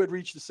think you had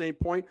reached the same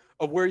point,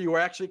 of where you were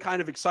actually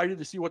kind of excited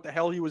to see what the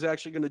hell he was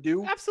actually going to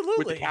do.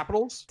 Absolutely. With the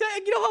Capitals.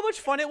 You know how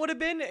much fun it would have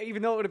been,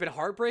 even though it would have been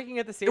heartbreaking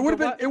at the same time?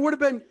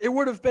 It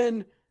would have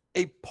been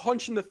a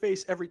punch in the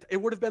face every time.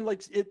 It would have been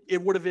like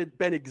it would have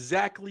been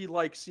exactly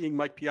like seeing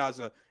Mike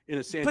Piazza in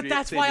a San Diego. But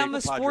that's why I'm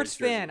a sports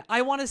fan. Jersey.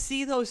 I want to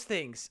see those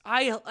things.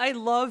 I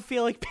love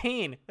feeling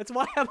pain. That's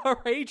why I'm a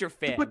Ranger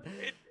fan. But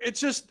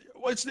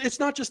it's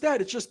not just that.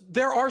 It's just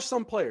there are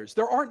some players.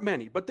 There aren't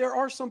many, but there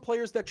are some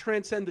players that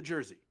transcend the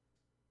jersey.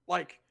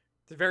 Like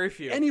very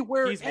few.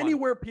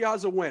 Anywhere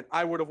Piazza went,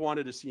 I would have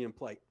wanted to see him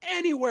play.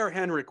 Anywhere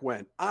Henrik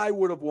went, I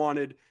would have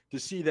wanted to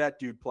see that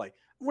dude play.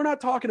 We're not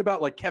talking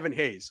about like Kevin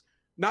Hayes.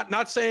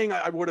 Not saying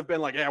I would have been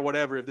like, yeah,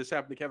 whatever, if this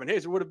happened to Kevin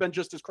Hayes. It would have been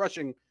just as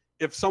crushing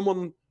if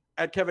someone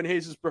at Kevin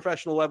Hayes'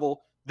 professional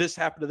level, this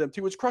happened to them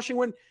too. It's crushing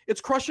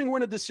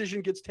when a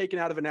decision gets taken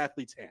out of an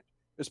athlete's hand,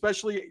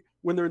 especially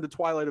when they're in the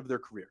twilight of their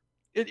career.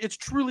 It's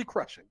truly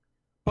crushing.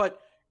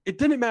 But it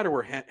didn't matter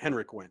where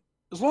Henrik went.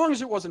 As long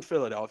as it wasn't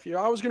Philadelphia,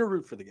 I was going to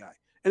root for the guy.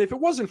 And if it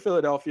wasn't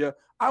Philadelphia,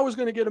 I was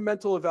going to get a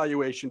mental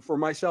evaluation for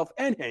myself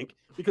and Hank,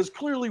 because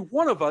clearly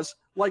one of us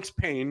likes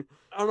pain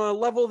on a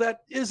level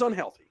that is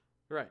unhealthy.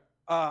 Right.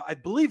 I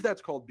believe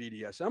that's called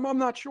BDSM. I'm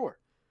not sure.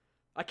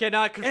 I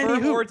cannot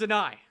confirm or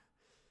deny.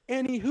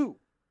 Anywho,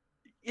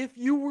 if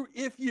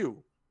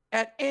you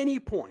at any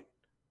point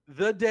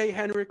the day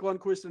Henrik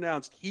Lundqvist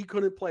announced he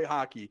couldn't play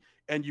hockey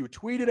and you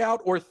tweeted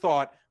out or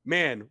thought,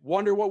 man,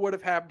 wonder what would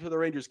have happened to the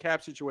Rangers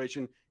cap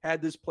situation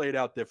had this played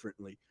out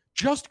differently,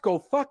 just go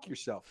fuck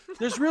yourself.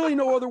 There's really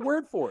no other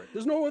word for it.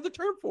 There's no other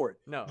term for it.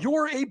 No.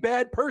 You're a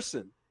bad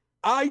person.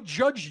 I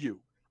judge you.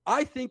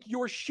 I think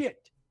you're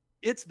shit.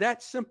 It's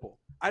that simple.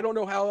 I don't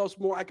know how else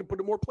more I can put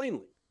it more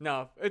plainly.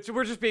 No,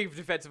 we're just being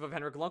defensive of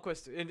Henrik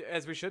Lundqvist,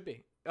 as we should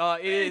be.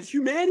 It's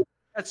humanity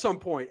at some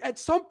point. At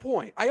some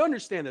point, I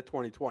understand that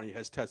 2020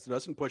 has tested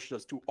us and pushed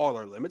us to all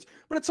our limits,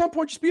 but at some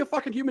point, just be a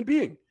fucking human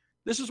being.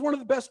 This is one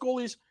of the best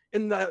goalies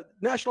in the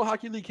National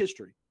Hockey League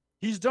history.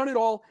 He's done it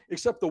all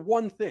except the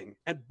one thing,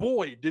 and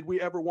boy, did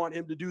we ever want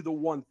him to do the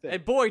one thing.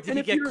 And boy, did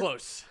he get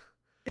close.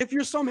 If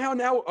you're somehow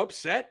now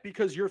upset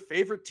because your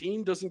favorite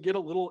team doesn't get a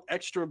little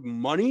extra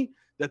money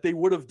that they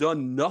would have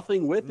done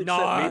nothing with,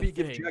 except maybe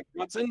give Jack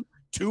Johnson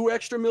 $2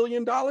 extra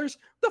million,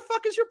 the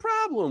fuck is your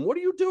problem? What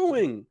are you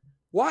doing?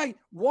 Why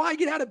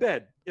get out of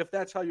bed if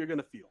that's how you're going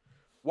to feel?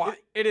 Why?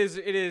 It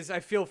is. I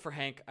feel for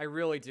Hank. I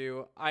really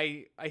do.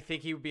 I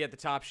think he would be at the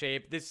top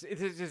shape. This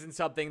isn't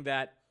something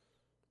that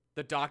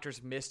the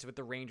doctors missed with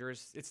the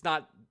Rangers.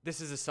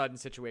 This is a sudden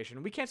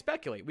situation. We can't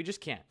speculate. We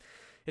just can't.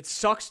 It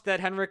sucks that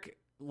Henrik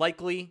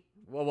likely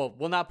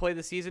will not play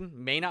the season,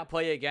 may not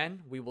play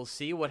again. We will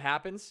see what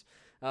happens,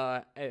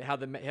 how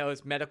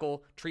his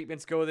medical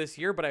treatments go this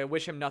year, but I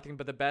wish him nothing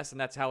but the best, and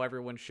that's how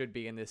everyone should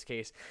be in this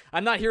case.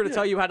 I'm not here to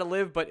tell you how to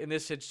live, but in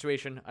this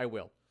situation, I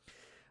will.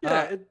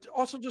 Yeah,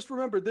 also just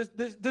remember, this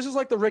is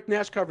like the Rick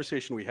Nash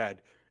conversation we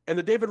had and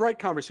the David Wright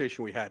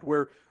conversation we had,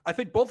 where I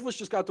think both of us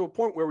just got to a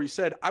point where we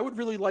said, I would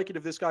really like it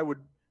if this guy would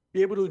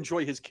be able to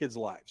enjoy his kids'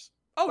 lives.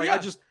 Oh, yeah. I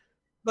just,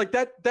 like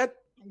that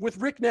with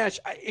Rick Nash,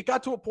 it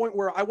got to a point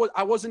where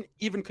I wasn't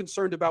even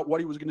concerned about what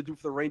he was going to do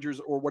for the Rangers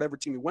or whatever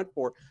team he went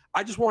for.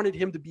 I just wanted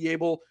him to be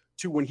able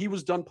to, when he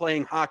was done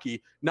playing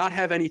hockey, not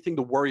have anything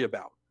to worry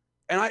about.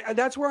 And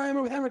that's where I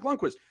am with Henrik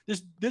Lundqvist.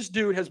 This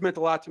dude has meant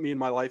a lot to me in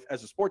my life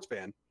as a sports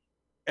fan.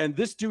 And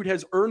this dude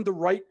has earned the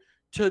right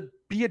to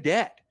be a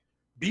dad,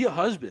 be a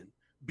husband,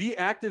 be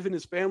active in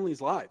his family's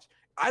lives.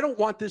 I don't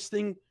want this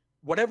thing,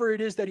 whatever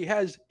it is that he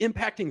has,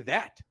 impacting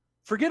that.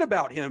 Forget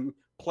about him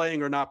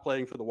playing or not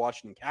playing for the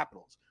Washington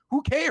Capitals.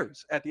 Who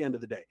cares at the end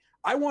of the day?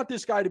 I want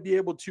this guy to be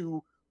able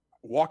to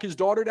walk his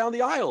daughter down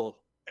the aisle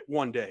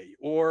one day,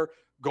 or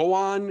go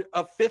on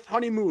a fifth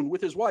honeymoon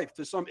with his wife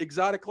to some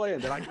exotic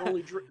land that I can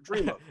only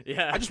dream of.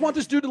 Yeah. I just want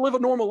this dude to live a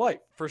normal life.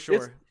 For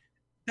sure.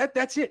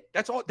 That's it.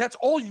 That's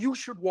all you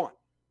should want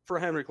for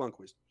Henrik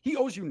Lundqvist. He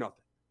owes you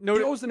nothing. He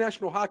owes the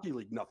National Hockey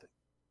League nothing.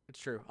 It's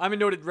true. I'm a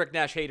noted Rick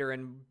Nash hater,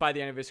 and by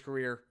the end of his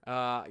career,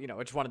 I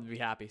just wanted to be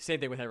happy. Same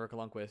thing with Henrik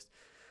Lundqvist.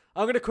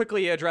 I'm going to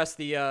quickly address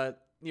the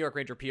New York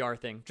Ranger PR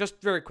thing,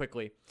 just very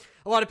quickly.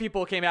 A lot of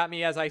people came at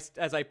me as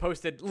I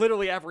posted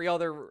literally every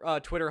other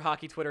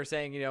hockey Twitter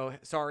saying,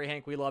 sorry,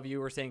 Hank, we love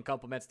you, or saying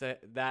compliments to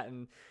that,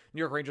 and New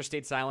York Rangers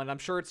stayed silent. I'm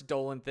sure it's a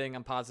Dolan thing.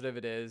 I'm positive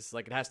it is.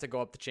 Like, it has to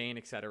go up the chain,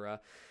 etc.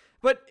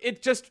 But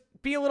it just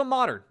be a little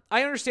modern.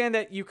 I understand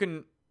that you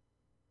can.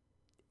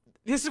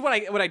 This is what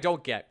I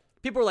don't get.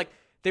 People are like,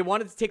 they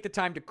wanted to take the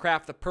time to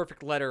craft the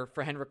perfect letter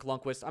for Henrik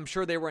Lundqvist. I'm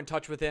sure they were in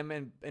touch with him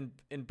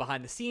and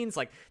behind the scenes.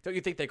 Like, don't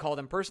you think they called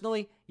him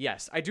personally?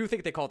 Yes, I do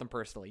think they called him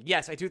personally.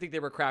 Yes, I do think they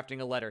were crafting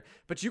a letter.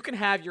 But you can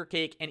have your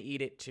cake and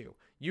eat it too.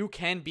 You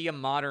can be a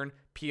modern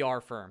PR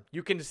firm.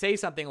 You can say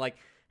something like,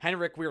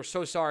 Henrik, we are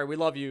so sorry. We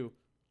love you.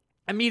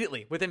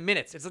 Immediately, within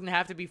minutes. It doesn't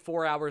have to be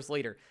 4 hours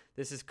later.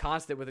 This is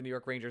constant with the New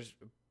York Rangers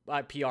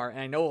PR, and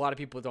I know a lot of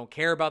people don't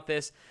care about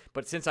this,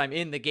 but since I'm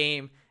in the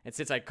game and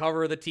since I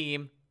cover the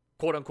team,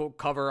 quote unquote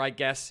cover, I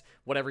guess,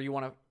 whatever you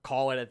want to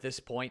call it at this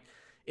point,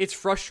 it's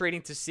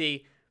frustrating to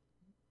see,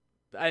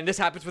 and this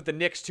happens with the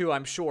Knicks too,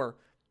 I'm sure.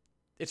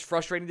 It's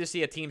frustrating to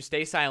see a team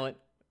stay silent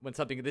when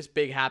something this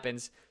big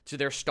happens to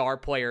their star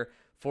player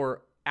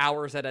for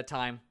hours at a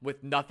time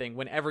with nothing,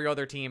 when every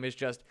other team is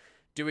just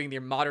doing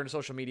their modern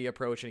social media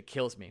approach, and it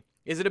kills me.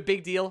 Is it a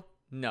big deal?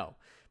 No.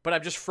 But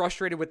I'm just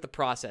frustrated with the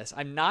process.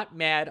 I'm not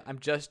mad. I'm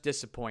just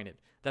disappointed.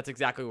 That's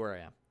exactly where I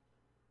am.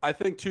 I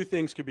think two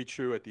things could be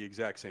true at the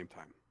exact same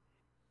time.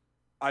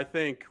 I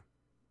think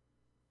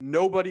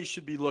nobody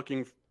should be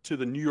looking to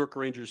the New York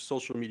Rangers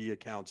social media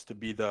accounts to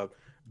be the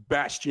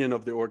bastion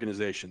of the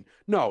organization.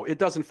 No, it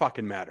doesn't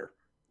fucking matter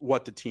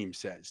what the team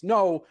says.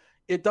 No,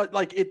 it does.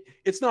 Like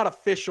it's not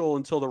official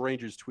until the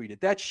Rangers tweet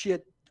it. That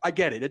shit, I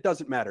get it. It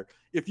doesn't matter.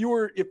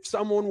 If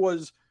someone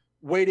was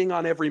waiting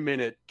on every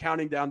minute,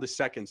 counting down the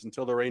seconds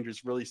until the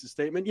Rangers release a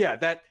statement, yeah,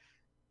 that's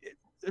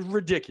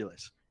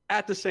ridiculous.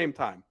 At the same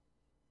time,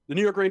 the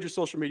New York Rangers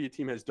social media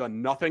team has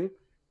done nothing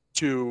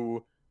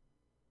to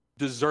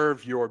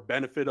deserve your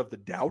benefit of the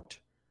doubt,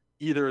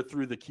 either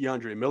through the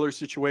Keandre Miller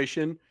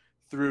situation,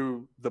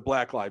 through the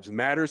Black Lives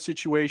Matter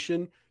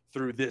situation,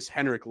 through this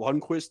Henrik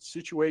Lundqvist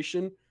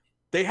situation.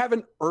 They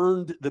haven't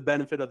earned the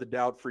benefit of the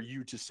doubt for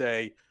you to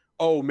say,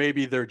 oh,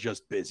 maybe they're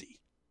just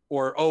busy,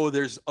 or, oh,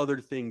 there's other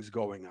things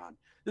going on.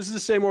 This is the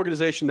same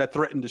organization that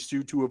threatened to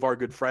sue two of our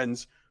good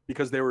friends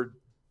because they were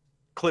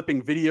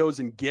clipping videos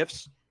and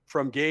GIFs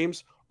from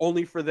games,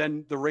 only for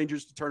then the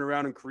Rangers to turn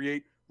around and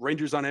create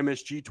Rangers on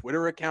MSG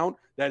Twitter account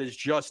that is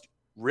just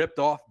ripped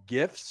off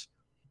GIFs.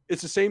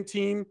 It's the same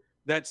team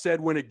that said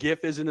when a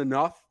GIF isn't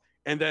enough,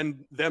 and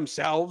then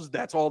themselves,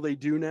 that's all they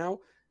do now.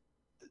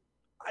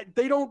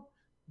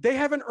 They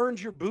haven't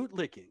earned your boot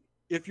licking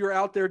if you're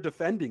out there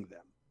defending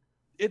them.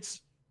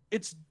 It's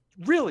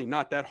really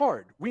not that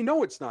hard. We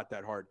know it's not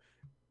that hard.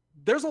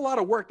 There's a lot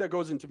of work that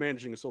goes into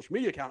managing a social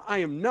media account. I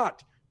am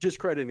not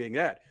discrediting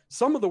that.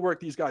 Some of the work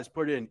these guys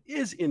put in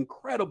is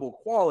incredible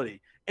quality,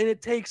 and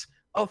it takes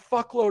a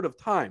fuckload of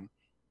time.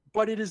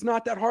 But it is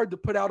not that hard to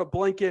put out a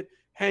blanket,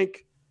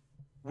 Hank,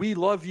 we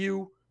love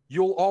you.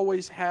 You'll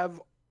always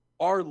have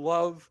our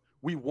love.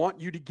 We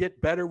want you to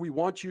get better. We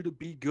want you to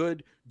be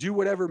good. Do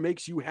whatever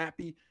makes you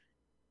happy.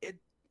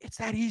 It's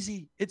that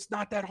easy. It's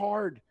not that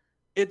hard.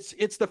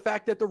 It's the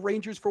fact that the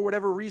Rangers, for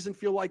whatever reason,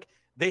 feel like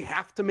they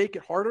have to make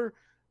it harder.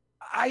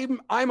 I'm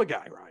a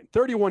guy, Ryan,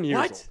 31 years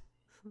old.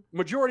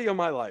 Majority of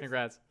my life,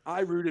 Congrats.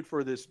 I rooted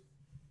for this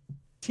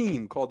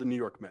team called the New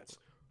York Mets,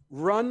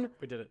 run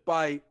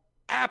by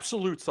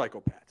absolute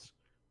psychopaths,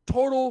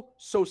 total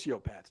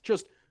sociopaths,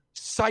 just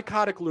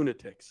psychotic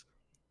lunatics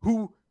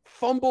who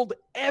fumbled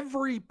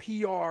every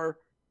PR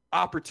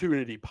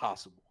opportunity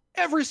possible.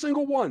 Every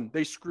single one,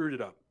 they screwed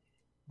it up.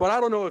 But I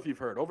don't know if you've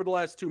heard, over the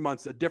last 2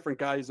 months, a different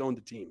guy has owned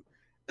the team.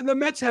 And the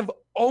Mets have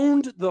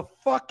owned the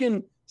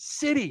fucking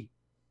city.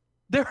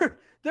 There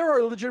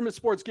are legitimate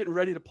sports getting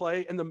ready to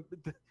play, and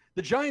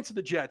the Giants and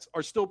the Jets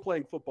are still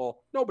playing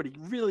football. Nobody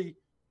really,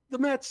 the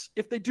Mets,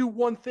 if they do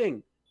one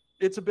thing,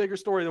 it's a bigger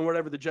story than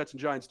whatever the Jets and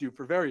Giants do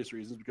for various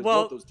reasons. Because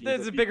both those teams,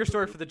 there's a bigger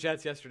story for the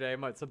Jets yesterday.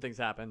 Some things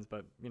happened,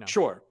 but you know.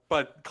 Sure,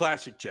 but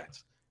classic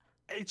Jets.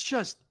 It's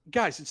just,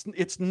 guys,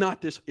 it's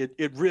not this.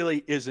 It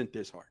really isn't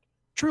this hard.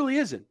 Truly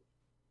isn't.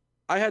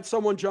 I had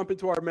someone jump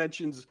into our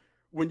mentions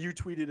when you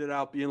tweeted it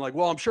out, being like,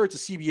 "Well, I'm sure it's a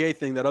CBA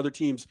thing that other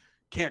teams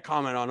can't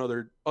comment on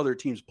other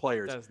teams'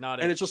 players." That's not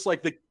it. And it's just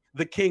like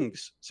the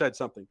Kings said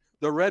something,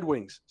 the Red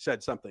Wings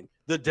said something,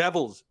 the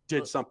Devils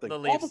did something,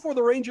 all before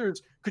the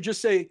Rangers could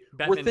just say,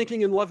 "We're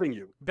thinking and loving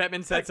you."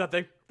 Bettman said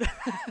something.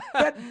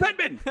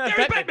 Bettman,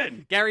 Gary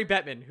Bettman, Gary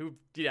Bettman, who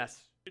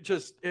yes,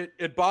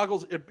 it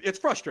boggles. It's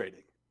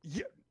frustrating.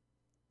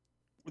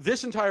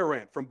 This entire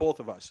rant from both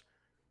of us.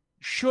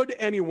 Should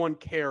anyone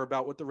care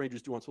about what the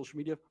Rangers do on social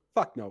media?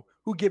 Fuck no.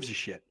 Who gives a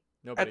shit?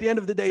 Nobody. At the end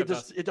of the day,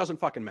 it doesn't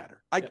fucking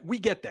matter. We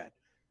get that.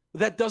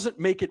 That doesn't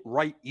make it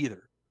right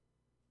either.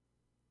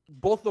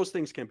 Both those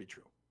things can be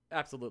true.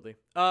 Absolutely.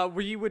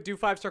 We would do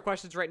 5-star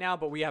questions right now,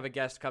 but we have a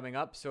guest coming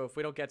up. So if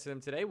we don't get to them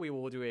today, we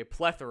will do a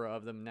plethora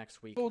of them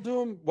next week. We'll do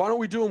them. Why don't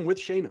we do them with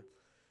Shayna?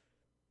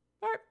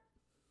 All right.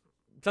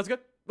 Sounds good.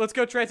 Let's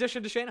go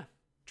transition to Shayna.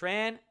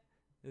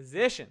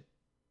 Transition.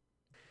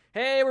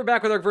 Hey, we're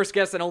back with our first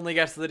guest and only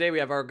guest of the day. We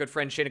have our good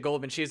friend Shayna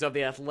Goldman. She's of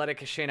The Athletic.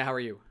 Shayna, how are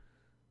you?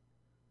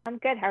 I'm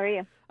good. How are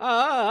you?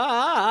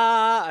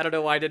 I don't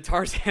know why I did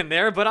Tarzan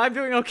there, but I'm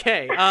doing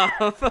okay.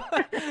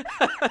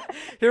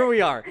 Here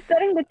we are.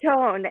 Setting the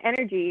tone, the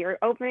energy. You're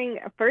opening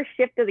a first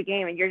shift of the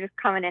game, and you're just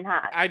coming in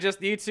hot. I just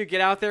need to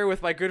get out there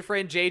with my good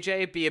friend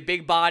JJ, be a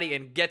big body,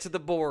 and get to the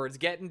boards,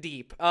 getting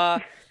deep.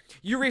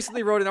 You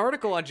recently wrote an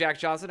article on Jack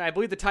Johnson. I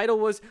believe the title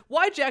was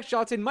 "Why Jack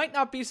Johnson Might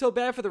Not Be So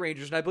Bad for the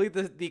Rangers," and I believe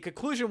the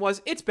conclusion was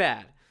it's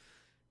bad.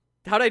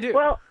 How'd I do?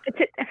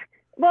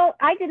 Well,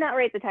 I did not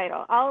write the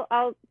title.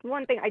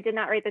 One thing, I did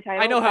not write the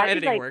title. I know how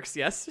editing works.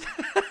 Yes.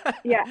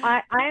 Yeah,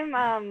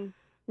 I'm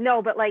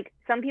No, but like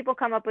some people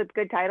come up with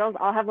good titles.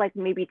 I'll have like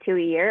maybe 2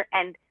 a year,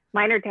 and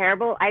mine are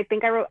terrible. I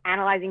think I wrote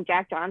analyzing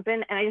Jack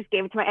Johnson, and I just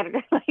gave it to my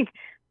editor. Like,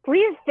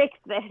 please fix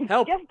this.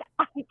 Help!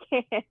 I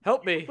can't.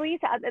 Help me! Please,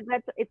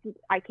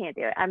 I can't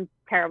do it. I'm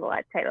terrible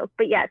at titles.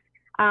 But yes,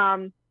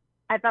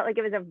 I felt like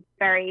it was a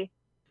very,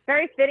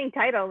 very fitting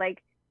title.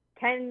 Like,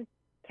 can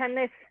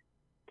this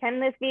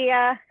be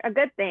a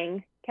good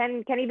thing?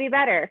 Can he be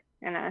better?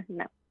 And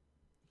no.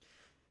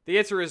 The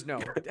answer is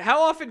no.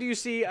 How often do you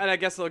see, and I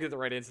guess I'll get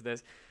right into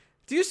this,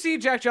 do you see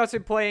Jack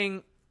Johnson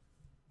playing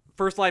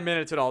first line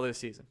minutes at all this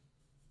season?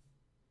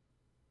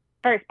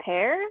 First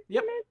pair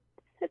Yep. minutes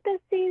at this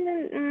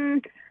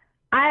season?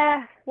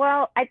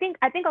 Well, I think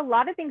a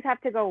lot of things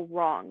have to go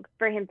wrong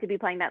for him to be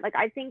playing that. Like,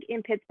 I think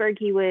in Pittsburgh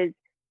he was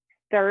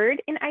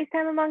third in ice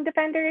time among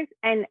defenders,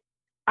 and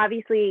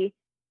obviously,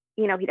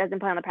 he doesn't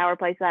play on the power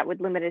play, so that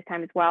would limit his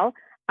time as well.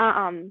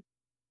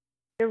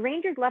 The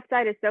Rangers' left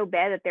side is so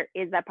bad that there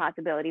is that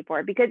possibility for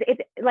it, because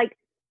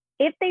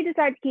if they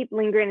decide to keep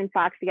Lindgren and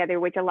Fox together,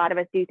 which a lot of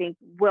us do think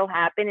will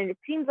happen, and it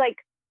seems like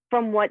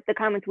from what the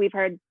comments we've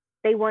heard,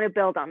 they want to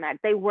build on that.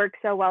 They work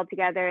so well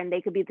together, and they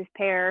could be this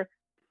pair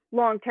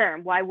long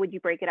term. Why would you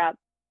break it up?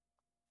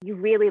 You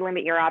really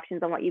limit your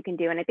options on what you can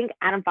do. And I think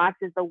Adam Fox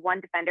is the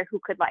one defender who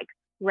could like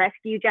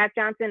rescue Jack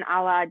Johnson,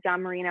 a la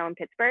John Marino in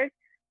Pittsburgh.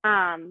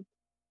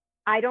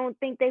 I don't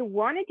think they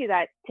want to do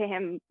that to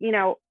him.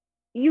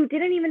 You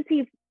didn't even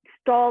see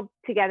Stahl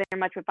together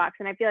much with Fox,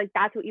 and I feel like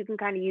that's what you can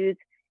kind of use.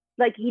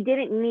 Like, he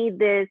didn't need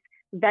this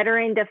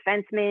veteran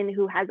defenseman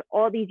who has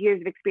all these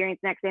years of experience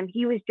next to him.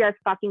 He was just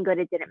fucking good.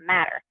 It didn't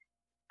matter.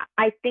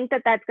 I think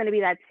that that's going to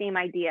be that same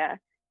idea.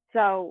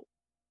 So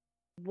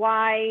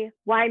why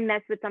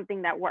mess with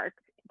something that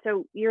works?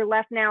 So you're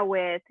left now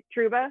with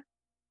Trouba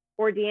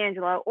or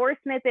DeAngelo or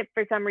Smith if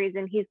for some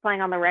reason he's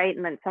playing on the right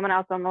and then someone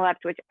else on the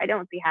left, which I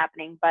don't see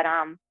happening. But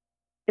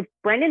if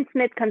Brendan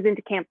Smith comes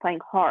into camp playing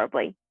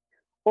horribly,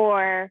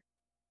 or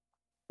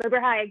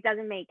Libor Hajek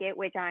doesn't make it,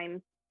 which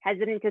I'm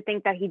hesitant to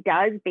think that he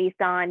does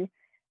based on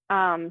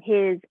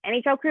his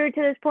NHL career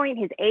to this point,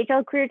 his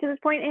AHL career to this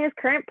point, and his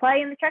current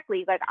play in the Czech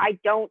League. Like, I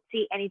don't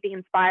see anything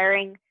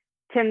inspiring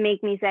to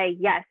make me say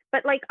yes.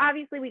 But like,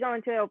 obviously we go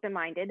into it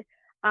open-minded.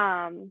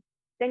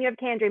 Then you have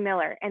K'Andre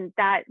Miller, and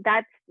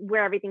that's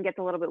where everything gets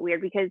a little bit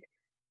weird, because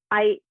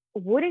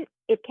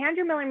if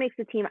K'Andre Miller makes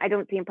the team, I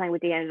don't see him playing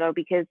with DeAngelo,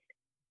 because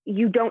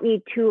you don't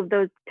need two of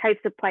those types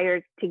of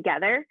players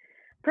together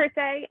per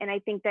se. And I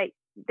think that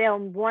they'll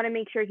want to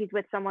make sure he's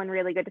with someone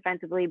really good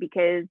defensively,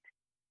 because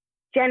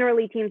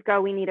generally teams go,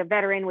 we need a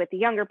veteran with a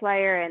younger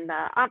player, and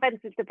the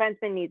offensive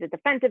defenseman needs a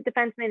defensive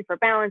defenseman for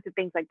balance and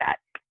things like that.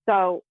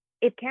 So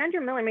if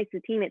K'Andre Miller makes the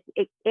team,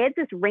 it adds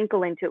this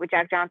wrinkle into it with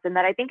Jack Johnson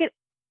that I think it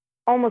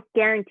almost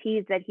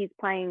guarantees that he's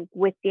playing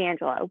with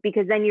DeAngelo,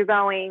 because then you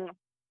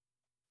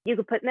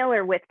could put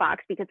Miller with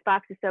Fox because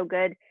Fox is so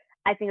good.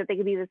 I think that they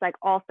could be this like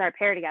all-star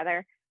pair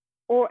together.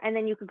 And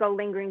then you could go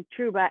Lindgren,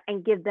 Trouba,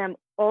 and give them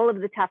all of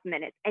the tough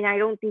minutes. And I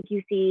don't think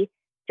you see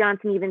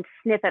Johnson even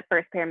sniff at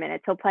first pair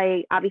minutes. He'll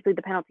play obviously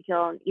the penalty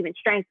kill and even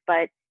strength,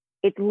 but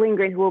it's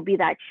Lindgren who will be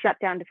that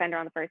shutdown defender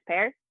on the first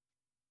pair.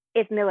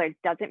 If Miller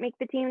doesn't make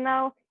the team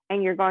though,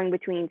 and you're going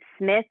between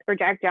Smith or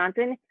Jack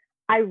Johnson,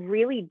 I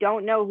really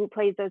don't know who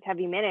plays those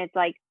heavy minutes.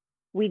 Like,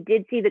 we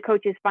did see the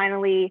coaches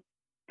finally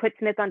put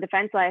Smith on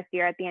defense last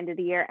year at the end of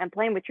the year and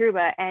playing with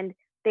Trouba, and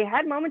they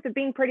had moments of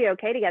being pretty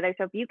okay together.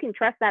 So if you can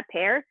trust that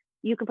pair,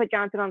 you can put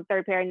Johnson on the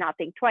third pair and not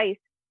think twice.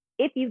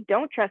 If you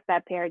don't trust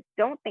that pair,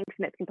 don't think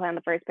Smith can play on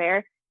the first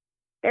pair,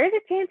 there's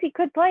a chance he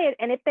could play it.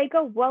 And if they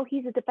go, well,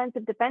 he's a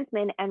defensive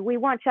defenseman and we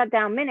want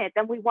shutdown minutes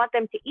and we want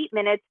them to eat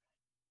minutes,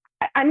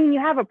 I mean, you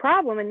have a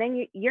problem. And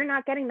then you're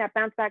not getting that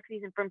bounce back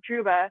season from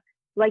Trouba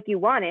like you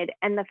wanted.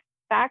 And the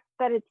fact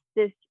that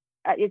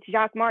it's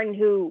Jacques Martin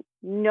who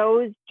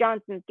knows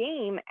Johnson's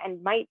game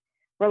and might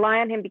rely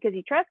on him because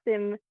he trusts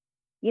him,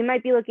 you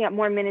might be looking at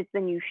more minutes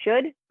than you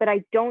should, but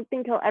I don't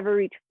think he'll ever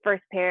reach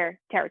first pair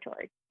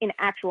territory in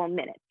actual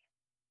minutes.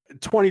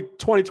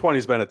 2020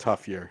 has been a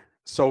tough year.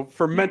 So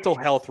for mental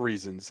health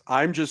reasons,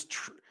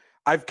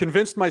 I've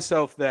convinced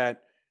myself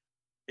that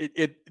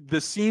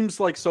this seems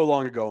like so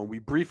long ago, and we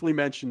briefly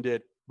mentioned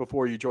it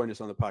before you joined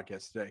us on the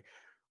podcast today.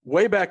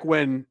 Way back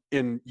when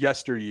in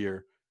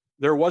yesteryear,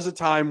 there was a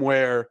time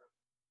where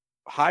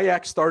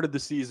Hajek started the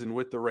season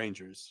with the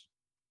Rangers,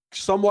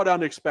 somewhat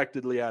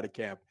unexpectedly out of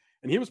camp,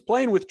 and he was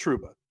playing with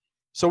Trouba.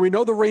 So we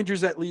know the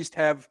Rangers at least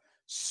have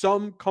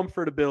some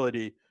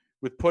comfortability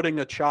with putting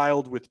a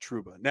child with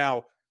Trouba.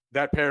 Now,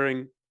 that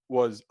pairing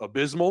was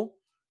abysmal.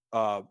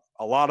 A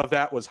lot of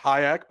that was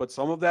Hajek, but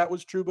some of that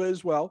was Trouba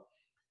as well.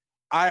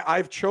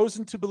 I've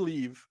chosen to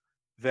believe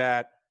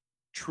that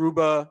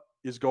Trouba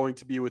is going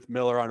to be with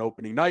Miller on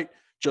opening night,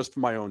 just for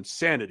my own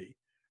sanity.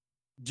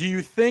 Do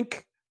you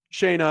think,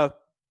 Shayna,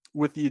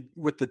 with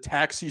the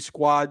taxi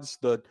squads,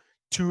 the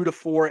 2 to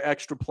 4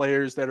 extra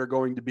players that are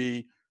going to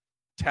be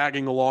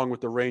tagging along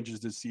with the Rangers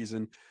this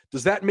season,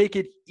 does that make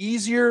it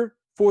easier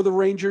for the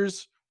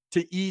Rangers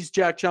to ease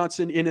Jack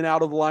Johnson in and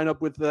out of the lineup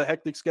with the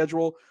hectic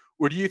schedule?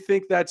 Or do you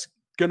think that's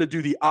going to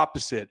do the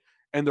opposite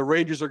And the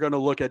Rangers are going to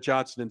look at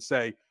Johnson and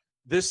say,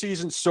 this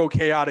season's so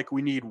chaotic,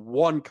 we need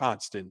one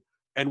constant.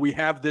 And we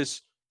have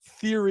this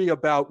theory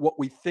about what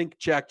we think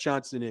Jack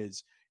Johnson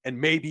is, and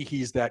maybe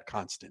he's that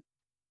constant.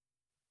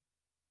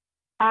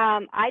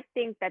 I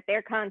think that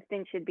their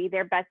constant should be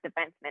their best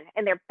defenseman,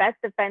 and their best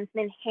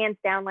defenseman, hands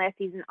down, last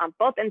season on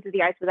both ends of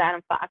the ice was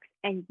Adam Fox.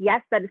 And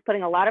yes, that is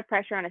putting a lot of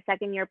pressure on a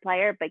second-year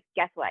player, but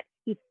guess what?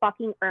 He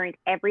fucking earned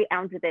every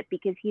ounce of it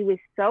because he was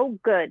so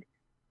good.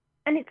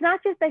 And it's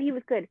not just that he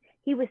was good.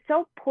 He was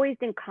so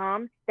poised and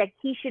calm that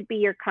he should be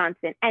your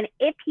constant. And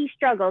if he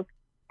struggles,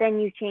 then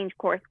you change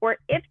course. Or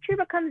if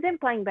Trouba comes in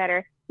playing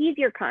better, he's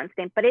your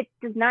constant. But it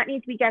does not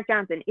need to be Jack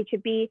Johnson. It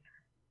should be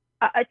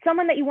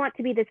someone that you want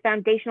to be this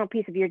foundational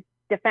piece of your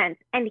defense.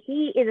 And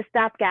he is a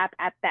stopgap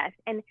at best.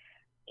 And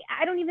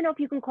I don't even know if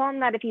you can call him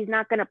that if he's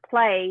not going to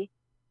play,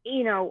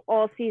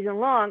 all season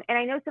long. And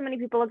I know so many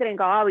people look at it and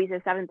go, oh, he's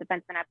a seventh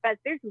defenseman at best.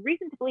 There's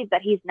reason to believe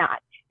that he's not.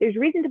 There's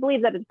reason to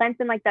believe that a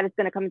defenseman like that is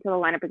going to come into the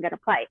lineup and going to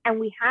play. And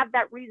we have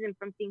that reason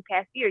from seeing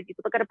past years. You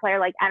could look at a player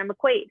like Adam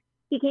McQuaid.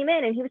 He came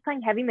in and he was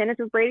playing heavy minutes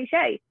with Brady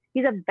Shea.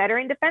 He's a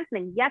veteran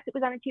defenseman. Yes, it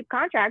was on a cheap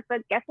contract,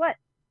 but guess what?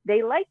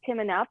 They liked him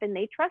enough and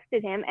they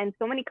trusted him. And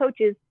so many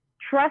coaches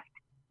trust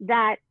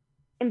that,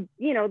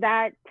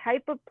 that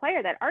type of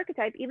player, that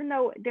archetype, even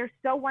though they're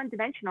so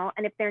one-dimensional.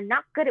 And if they're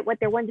not good at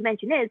what their one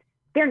dimension is,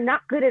 they're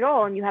not good at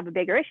all, and you have a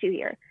bigger issue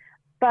here.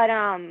 But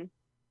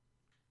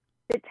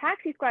the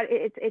taxi squad,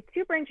 it's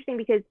super interesting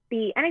because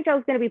the NHL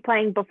is going to be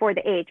playing before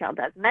the AHL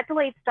does. And that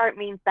delayed start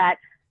means that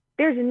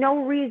there's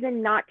no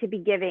reason not to be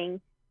giving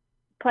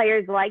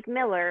players like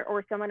Miller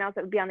or someone else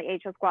that would be on the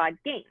AHL squad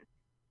games.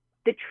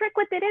 The trick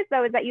with it is,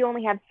 though, is that you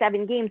only have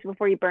 7 games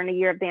before you burn a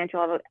year of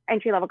the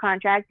entry-level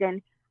contract.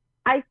 And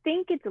I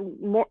think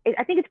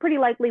it's pretty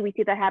likely we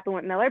see that happen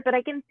with Miller, but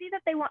I can see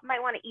that they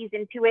might want to ease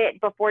into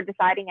it before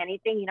deciding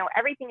anything.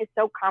 Everything is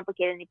so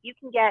complicated. And if you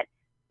can get,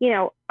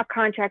 a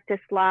contract to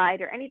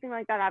slide or anything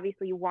like that,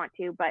 obviously you want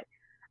to. But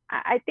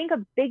I think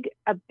a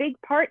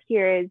big part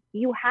here is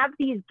you have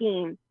these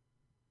games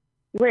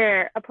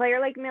where a player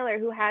like Miller,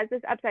 who has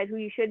this upside, who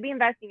you should be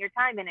investing your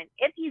time in, and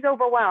if he's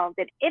overwhelmed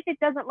and if it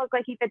doesn't look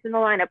like he fits in the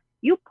lineup,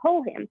 you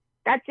pull him.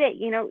 That's it.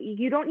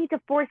 You don't need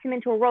to force him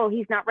into a role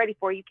he's not ready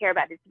for. You care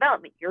about his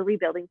development. You're a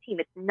rebuilding team.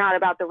 It's not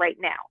about the right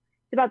now.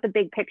 It's about the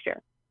big picture.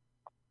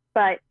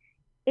 But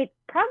it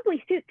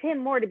probably suits him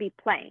more to be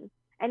playing.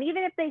 And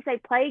even if they say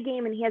play a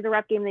game and he has a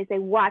rough game, and they say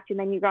watch, and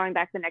then you're going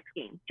back to the next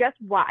game, just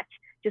watch.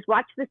 Just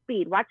watch the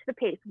speed, watch the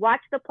pace,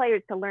 watch the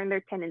players to learn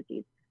their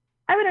tendencies.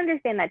 I would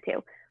understand that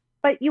too.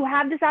 But you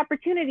have this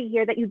opportunity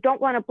here that you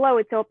don't want to blow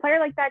it. So a player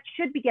like that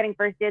should be getting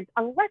first dibs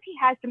unless he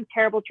has some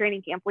terrible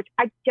training camp, which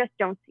I just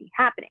don't see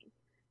happening.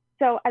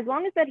 So as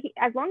long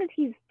as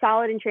he's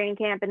solid in training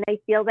camp and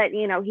they feel that,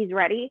 he's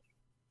ready,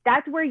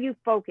 that's where you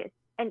focus.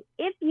 And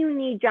if you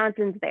need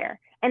Johnson's there,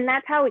 and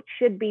that's how it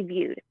should be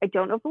viewed. I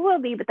don't know if it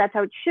will be, but that's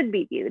how it should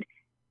be viewed.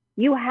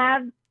 You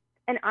have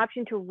an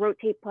option to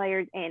rotate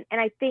players in. And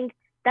I think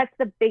that's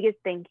the biggest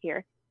thing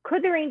here.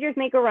 Could the Rangers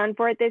make a run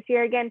for it this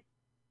year again?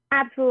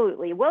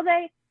 Absolutely. Will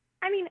they?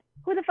 I mean,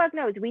 who the fuck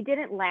knows? We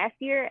didn't last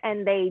year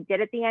and they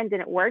did at the end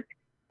and it worked.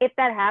 If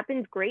that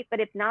happens, great. But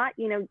if not,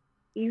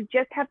 you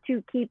just have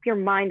to keep your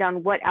mind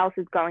on what else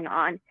is going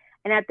on.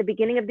 And at the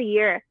beginning of the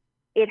year,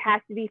 it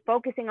has to be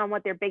focusing on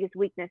what their biggest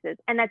weakness is,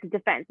 and that's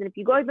defense. And if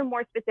you go even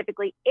more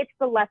specifically, it's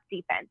the left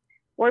defense.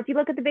 Or if you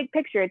look at the big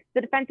picture, it's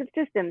the defensive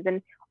systems.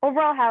 And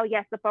overall, how,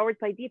 yes, the forwards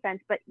play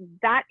defense, but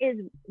that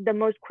is the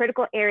most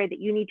critical area that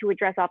you need to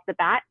address off the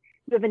bat.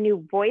 You have a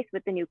new voice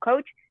with the new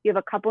coach. You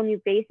have a couple new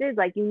faces.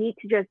 Like, you need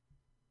to just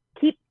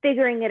keep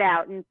figuring it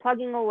out and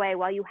plugging away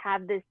while you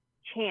have this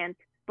chance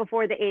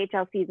before the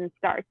AHL season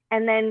starts.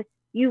 And then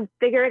you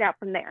figure it out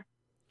from there.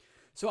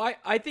 So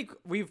I think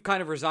we've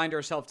kind of resigned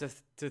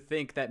ourselves to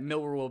think that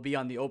Miller will be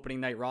on the opening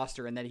night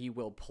roster and that he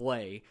will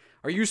play.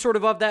 Are you sort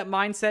of that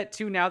mindset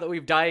too now that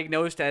we've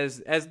diagnosed as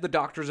the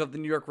doctors of the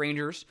New York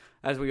Rangers,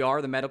 as we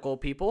are, the medical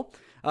people,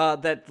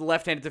 that the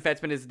left-handed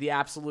defenseman is the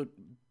absolute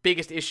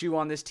biggest issue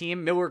on this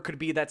team? Miller could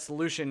be that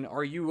solution.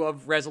 Are you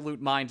of resolute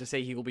mind to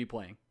say he will be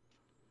playing?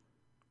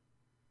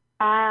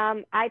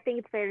 I think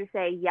it's fair to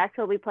say yes,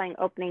 he'll be playing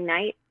opening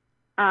night.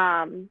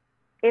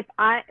 If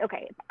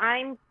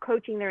I'm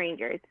coaching the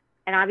Rangers,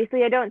 and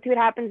obviously I don't see what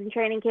happens in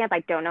training camp. I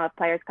don't know if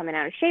players coming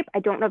out of shape.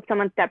 I don't know if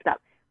someone steps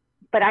up.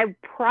 But I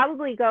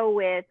probably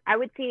I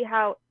would see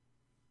how,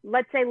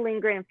 let's say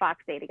Lindgren and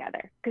Fox stay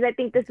together. Because I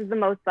think this is the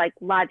most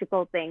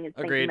logical thing is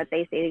thinking that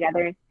they stay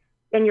together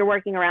and you're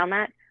working around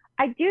that.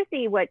 I do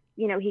see what,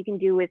 he can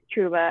do with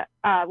Trouba,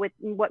 with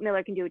what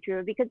Miller can do with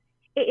Trouba, because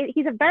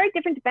he's a very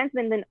different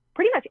defenseman than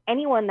pretty much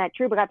anyone that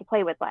Trouba got to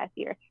play with last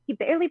year. He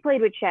barely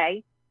played with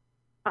Shea.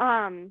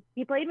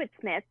 He played with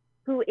Smith,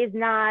 who is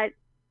not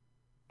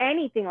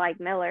anything like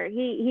Miller.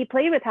 He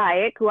played with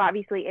Hayek, who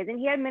obviously isn't.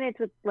 He had minutes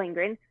with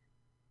Lindgren.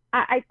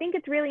 I think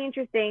it's really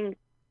interesting.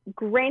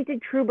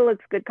 Granted, Trouba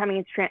looks good coming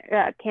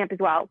into camp as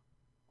well,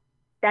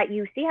 that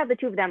you see how the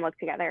two of them look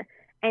together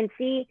and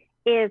see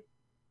if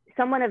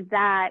someone of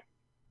that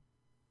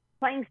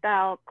playing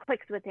style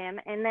clicks with him.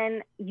 And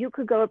then you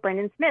could go with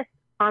Brendan Smith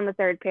on the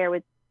third pair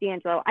with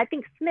D'Angelo. I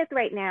think Smith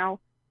right now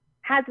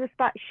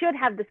should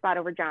have the spot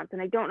over Johnson.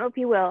 I don't know if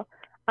he will,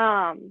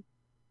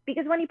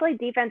 because when he played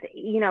defense,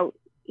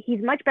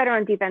 he's much better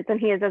on defense than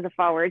he is as a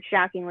forward,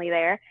 shockingly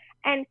there.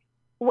 And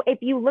if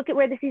you look at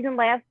where the season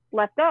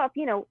left off,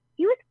 he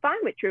was fine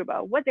with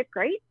Trouba. Was it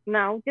great?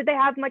 No. Did they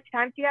have much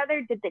time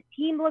together? Did the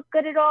team look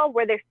good at all?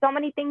 Were there so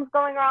many things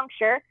going wrong?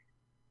 Sure.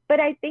 But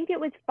I think it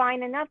was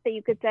fine enough that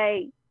you could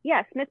say,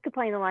 yeah, Smith could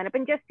play in the lineup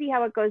and just see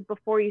how it goes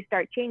before you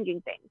start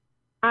changing things.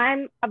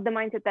 I'm of the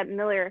mindset that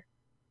Miller,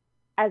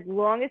 as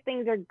long as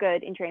things are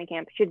good in training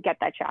camp, should get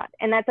that shot.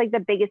 And that's like the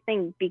biggest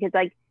thing, because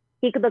like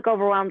he could look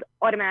overwhelmed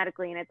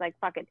automatically and it's like,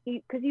 fuck it.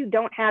 Because you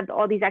don't have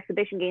all these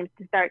exhibition games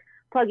to start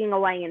plugging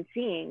away and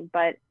seeing.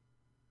 But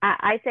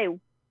I say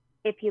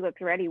if he looks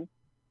ready,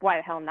 why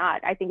the hell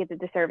not? I think it's a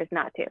disservice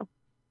not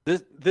to.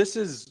 This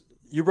is,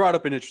 you brought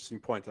up an interesting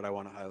point that I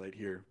want to highlight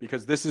here,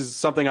 because this is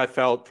something I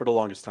felt for the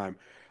longest time.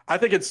 I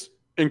think it's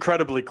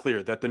incredibly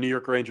clear that the New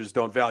York Rangers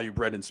don't value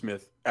Brendan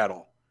Smith at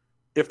all.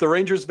 If the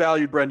Rangers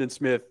valued Brendan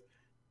Smith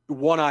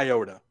one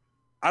iota,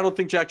 I don't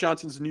think Jack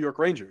Johnson's a New York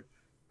Ranger.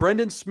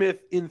 Brendan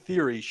Smith, in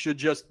theory, should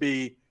just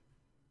be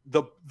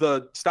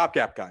the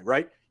stopgap guy,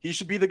 right? He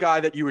should be the guy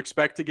that you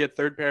expect to get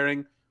third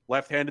pairing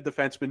left-handed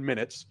defenseman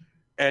minutes,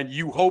 and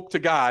you hope to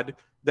God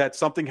that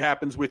something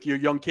happens with your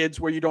young kids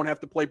where you don't have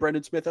to play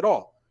Brendan Smith at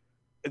all.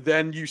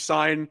 Then you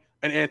sign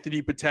an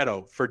Anthony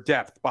Potato for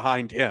depth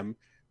behind him.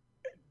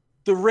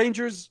 The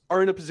Rangers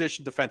are in a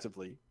position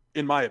defensively,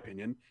 in my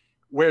opinion,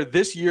 where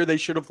this year they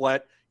should have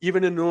let,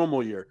 even in a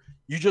normal year,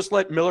 you just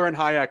let Miller and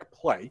Hayek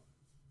play.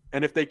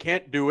 And if they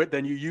can't do it,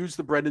 then you use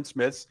the Brendan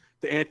Smiths,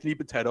 the Anthony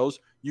Potatoes.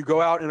 You go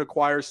out and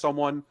acquire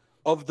someone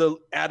of the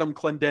Adam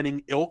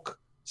Clendening ilk.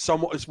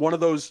 It's one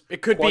of those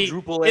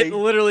quadruple A. It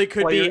literally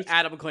could players. be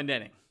Adam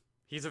Clendening.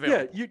 He's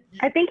available. Yeah,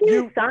 I think he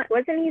was signed.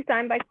 Wasn't he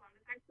signed by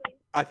Columbus, actually?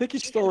 I think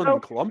he's still in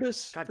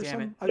Columbus. God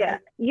damn it. Yeah,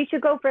 you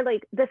should go for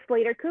like the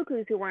Slater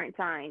Cuckoos who weren't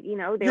signed.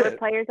 There were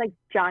players like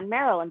John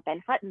Merrill and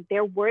Ben Hutton.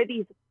 There were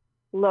these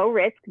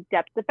low-risk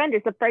depth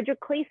defenders, the Frederick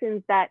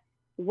Claessens that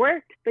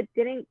worked but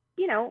didn't,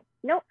 no.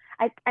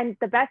 And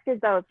the best is,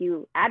 though, if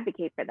you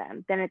advocate for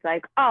them, then it's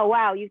like, oh,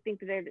 wow, you think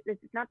that it's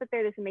not that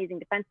they're this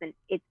amazing defenseman.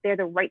 It's they're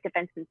the right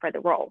defenseman for the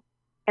role.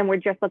 And we're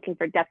just looking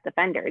for depth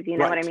defenders. You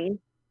know what I mean?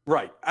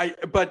 Right.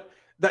 But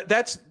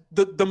that's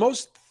the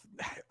most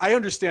 – I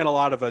understand a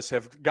lot of us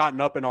have gotten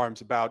up in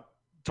arms about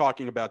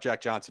talking about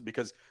Jack Johnson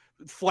because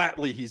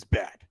flatly he's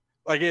bad.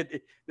 Like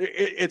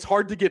it's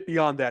hard to get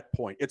beyond that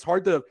point. It's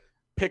hard to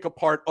pick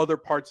apart other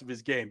parts of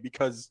his game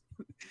because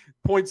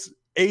points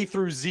A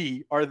through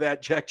Z are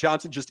that Jack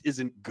Johnson just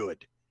isn't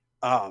good.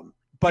 But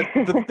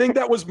the thing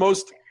that was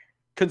most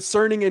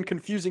concerning and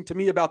confusing to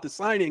me about the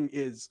signing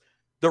is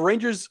the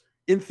Rangers,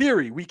 in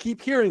theory, we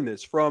keep hearing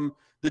this from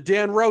the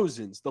Dan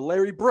Rosens, the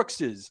Larry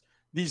Brookses,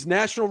 these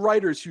national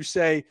writers who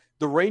say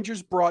the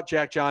Rangers brought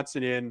Jack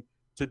Johnson in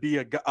to be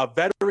a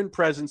veteran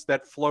presence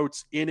that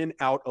floats in and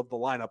out of the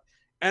lineup.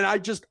 And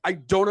I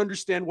don't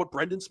understand what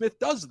Brendan Smith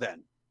does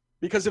then.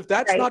 Because if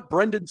that's not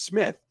Brendan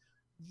Smith,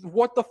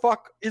 what the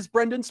fuck is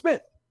Brendan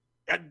Smith?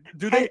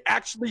 Do they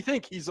actually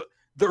think he's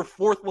their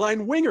fourth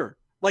line winger?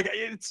 Like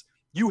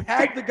you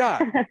had the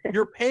guy,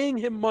 you're paying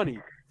him money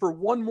for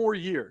one more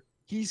year.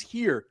 He's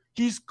here.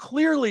 He's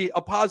clearly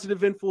a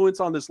positive influence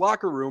on this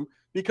locker room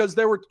because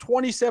there were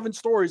 27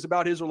 stories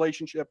about his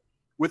relationship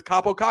with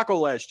Capo Caco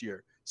last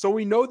year. So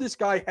we know this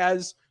guy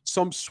has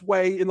some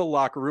sway in the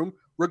locker room,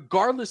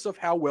 regardless of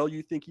how well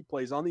you think he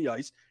plays on the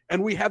ice.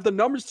 And we have the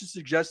numbers to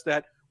suggest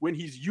that when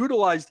he's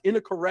utilized in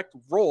a correct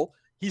role,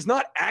 he's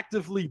not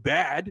actively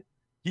bad.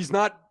 He's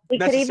not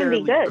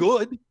necessarily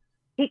good.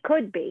 He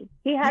could be.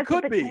 He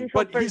could be,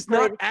 but he's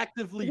not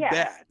actively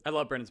bad. I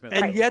love Brendan Smith.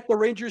 And yet the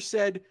Rangers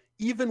said,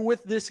 even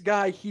with this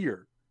guy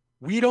here,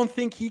 we don't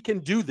think he can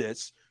do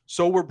this,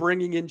 so we're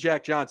bringing in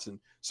Jack Johnson.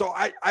 So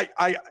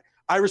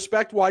I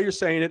respect why you're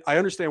saying it. I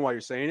understand why you're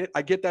saying it.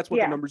 I get that's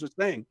what the numbers are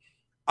saying.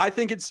 I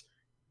think it's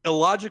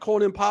illogical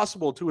and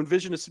impossible to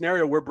envision a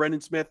scenario where Brendan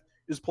Smith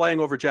is playing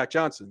over Jack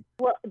Johnson.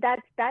 Well,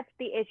 that's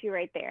the issue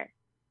right there.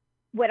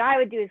 What I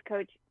would do as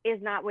coach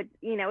is not what's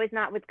going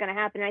to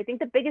happen. And I think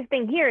the biggest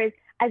thing here is,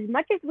 as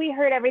much as we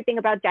heard everything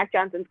about Jack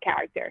Johnson's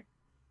character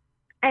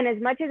and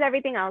as much as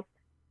everything else,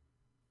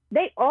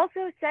 they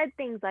also said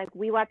things like,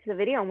 we watched the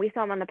video and we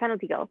saw him on the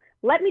penalty kill.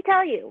 Let me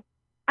tell you,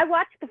 I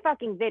watched the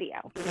fucking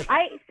video.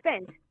 I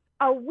spent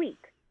a week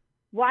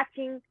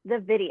watching the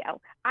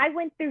video. I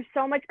went through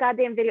so much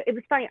goddamn video. It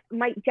was funny.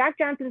 My Jack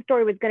Johnson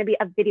story was going to be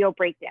a video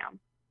breakdown.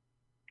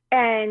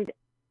 And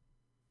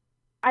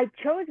I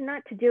chose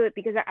not to do it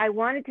because I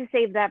wanted to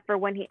save that for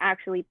when he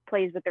actually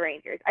plays with the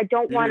Rangers. I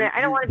don't want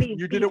to be.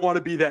 You didn't want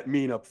to be that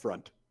mean up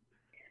front.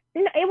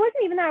 No, it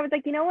wasn't even that. I was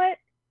like, you know what?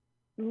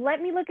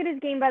 Let me look at his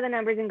game by the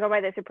numbers and go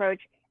by this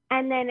approach.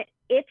 And then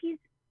if he's,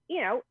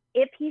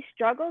 if he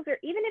struggles or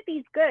even if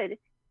he's good,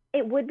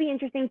 it would be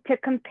interesting to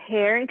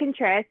compare and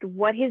contrast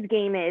what his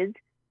game is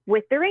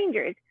with the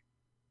Rangers.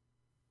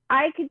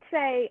 I could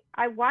say,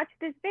 I watched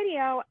this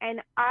video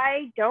and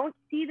I don't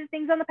see the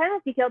things on the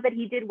penalty kill that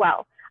he did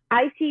well.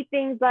 I see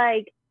things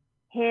like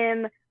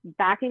him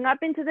backing up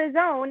into the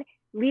zone,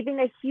 leaving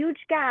a huge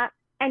gap,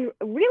 and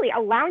really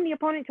allowing the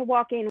opponent to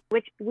walk in,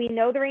 which we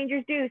know the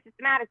Rangers do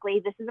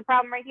systematically. This is a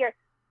problem right here.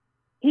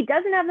 He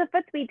doesn't have the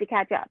foot speed to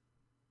catch up.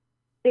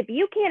 If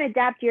you can't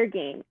adapt your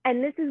game,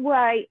 and this is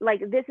why,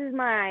 like, this is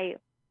my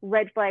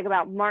red flag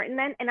about Martin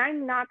then, and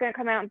I'm not going to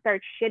come out and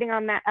start shitting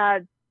on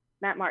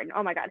Matt Martin.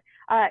 Oh my God.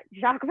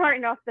 Jacques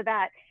Martin off the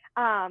bat.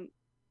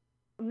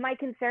 My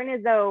concern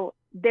is, though,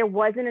 there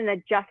wasn't an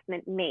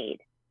adjustment made.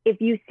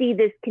 If you see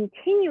this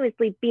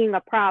continuously being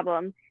a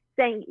problem,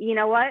 saying, you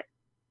know what,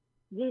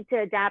 you need to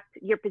adapt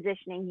your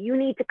positioning. You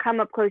need to come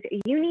up closer.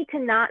 You need to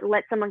not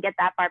let someone get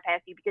that far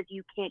past you because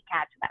you can't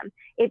catch them.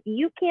 If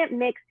you can't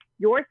mix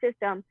your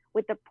system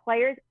with the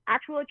player's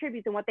actual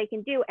attributes and what they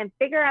can do and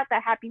figure out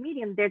that happy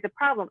medium, there's a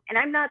problem. And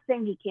I'm not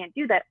saying he can't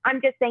do that. I'm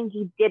just saying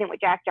he didn't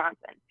with Jack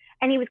Johnson.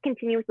 And he was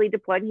continuously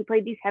deployed. He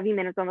played these heavy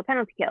minutes on the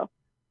penalty kill.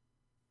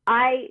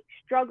 I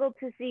struggled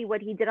to see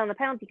what he did on the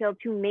penalty kill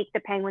to make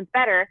the Penguins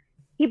better.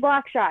 He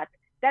blocked shots.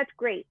 That's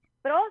great.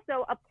 But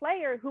also, a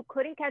player who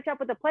couldn't catch up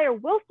with a player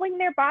will fling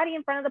their body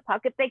in front of the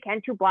puck if they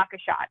can to block a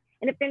shot.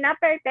 And if they're not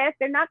very fast,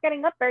 they're not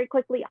getting up very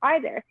quickly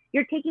either.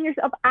 You're taking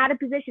yourself out of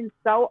position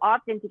so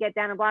often to get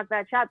down and block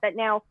that shot that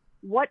now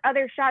what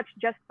other shots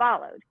just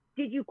followed?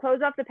 Did you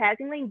close off the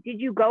passing lane?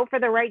 Did you go for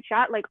the right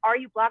shot? Like, are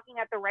you blocking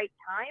at the right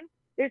time?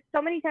 There's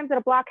so many times that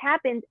a block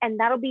happens, and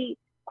that'll be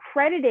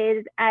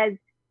credited as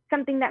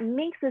something that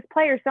makes this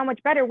player so much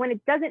better when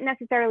it doesn't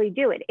necessarily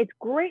do it. It's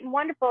great and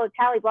wonderful to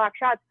tally block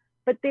shots,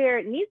 but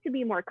there needs to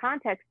be more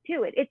context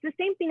to it. It's the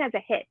same thing as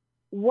a hit.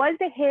 Was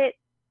a hit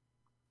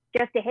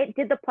just a hit?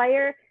 Did the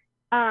player,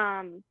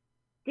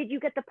 did you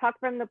get the puck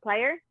from the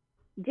player?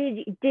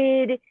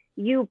 Did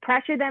you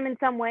pressure them in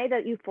some way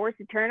that you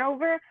forced a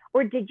turnover?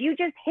 Or did you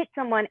just hit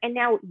someone and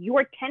now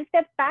you're 10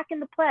 steps back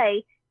in the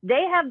play,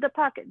 they have the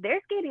puck,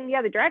 they're skating the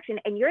other direction,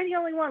 and you're the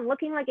only one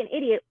looking like an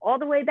idiot all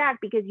the way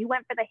back because you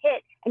went for the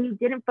hit and you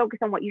didn't focus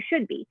on what you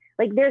should be.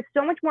 Like, there's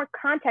so much more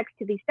context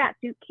to these stats.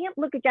 You can't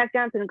look at Jack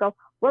Johnson and go,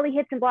 well, he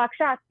hits and blocks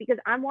shots, because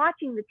I'm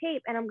watching the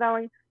tape and I'm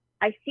going,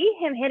 I see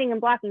him hitting and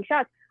blocking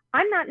shots.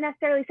 I'm not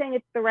necessarily saying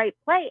it's the right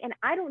play, and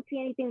I don't see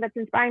anything that's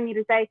inspiring me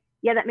to say,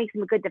 yeah, that makes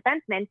him a good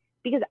defenseman,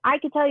 because I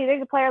could tell you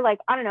there's a player like,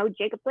 I don't know,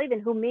 Jacob Slavin,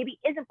 who maybe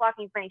isn't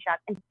blocking for any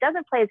shots and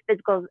doesn't play as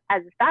physical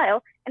as a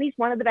style, and he's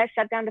one of the best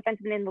shutdown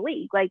defensemen in the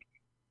league. Like,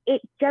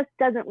 it just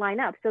doesn't line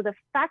up. So the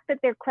fact that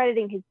they're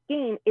crediting his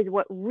game is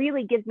what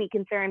really gives me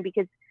concern,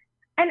 because,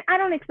 and I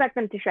don't expect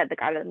them to shred the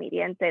guy to the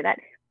media and say that,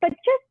 but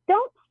just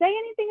don't say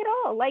anything at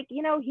all. Like,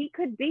 you know, he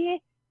could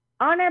be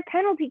on our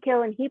penalty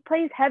kill and he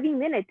plays heavy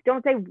minutes.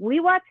 Don't say, we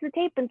watched the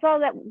tape and saw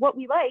that what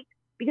we liked,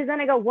 because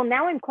then I go, well,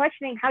 now I'm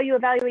questioning how you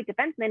evaluate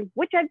defensemen,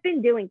 which I've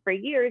been doing for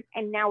years,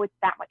 and now it's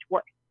that much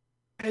worse.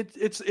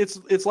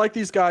 It's like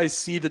these guys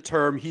see the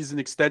term "he's an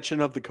extension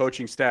of the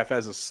coaching staff"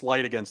 as a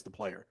slight against the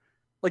player.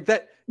 Like,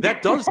 that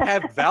does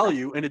have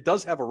value and it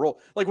does have a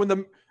role. Like,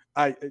 when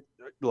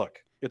look,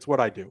 it's what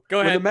I do.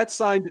 Go ahead. When the Mets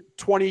signed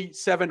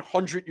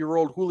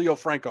 2,700-year-old Julio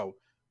Franco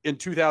in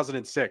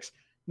 2006,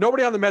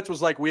 nobody on the Mets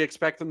was like, we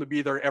expect him to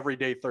be their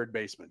everyday third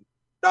baseman.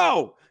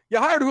 No, you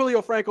hired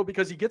Julio Franco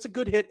because he gets a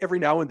good hit every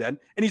now and then,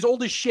 and he's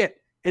old as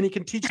shit, and he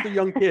can teach the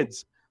young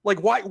kids.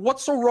 Like, why?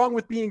 What's so wrong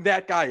with being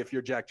that guy if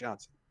you're Jack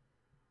Johnson?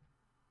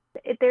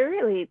 There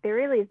really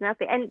is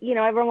nothing. And, you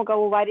know, everyone will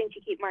go, well, why didn't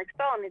you keep Mark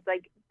Stahl? And it's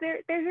like,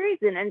 there's a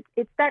reason, and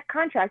it's that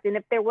contract. And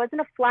if there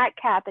wasn't a flat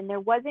cap and there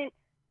wasn't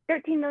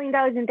 $13 million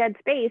in dead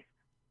space,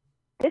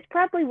 this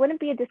probably wouldn't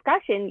be a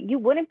discussion. You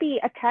wouldn't be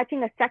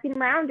attaching a second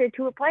rounder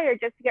to a player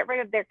just to get rid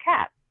of their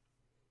cap.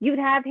 You'd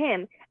have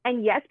him.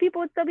 And yes,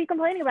 people would still be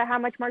complaining about how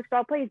much Mark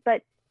Stahl plays,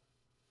 but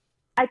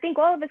I think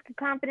all of us could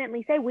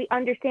confidently say we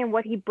understand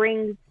what he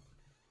brings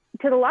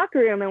to the locker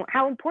room and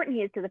how important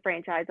he is to the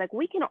franchise. Like,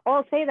 we can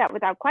all say that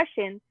without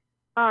question.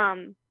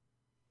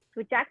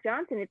 With Jack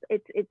Johnson,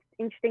 it's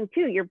interesting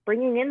too. You're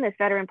bringing in this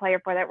veteran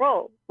player for that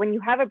role. When you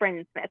have a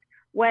Brendan Smith,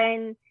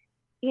 when,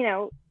 you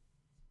know,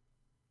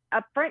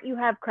 up front you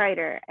have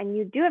Kreider and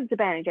you do have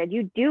Zibanejad,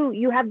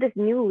 you have this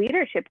new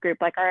leadership group.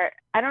 Like,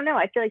 I don't know.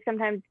 I feel like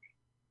sometimes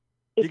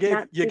you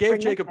gave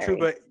Jacob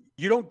Trouba.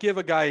 You don't give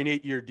a guy an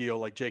 8-year deal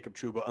like Jacob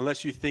Trouba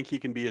unless you think he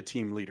can be a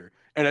team leader.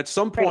 And at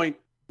some point,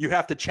 you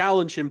have to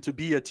challenge him to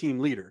be a team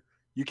leader.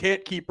 You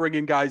can't keep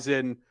bringing guys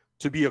in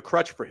to be a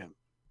crutch for him.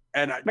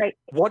 And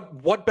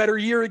what better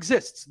year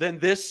exists than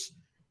this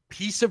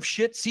piece of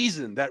shit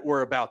season that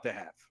we're about to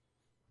have?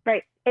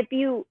 Right. If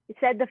you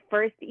said the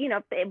first, you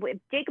know, if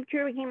Jacob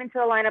Trouba came into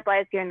the lineup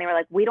last year and they were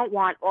like, we don't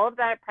want all of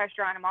that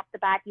pressure on him off the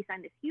bat, he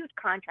signed this huge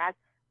contract,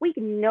 we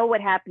know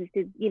what happens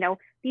to, you know,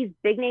 these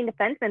big name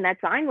defensemen that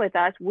sign with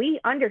us. We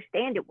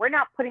understand it. We're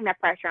not putting that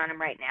pressure on him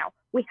right now.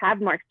 We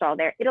have Mark Stahl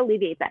there. It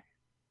alleviates that.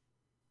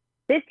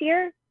 This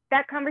year,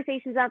 that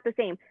conversation's not the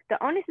same.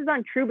 The onus is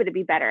on Trouba to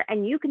be better.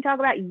 And you can talk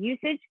about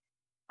usage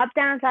up,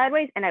 down,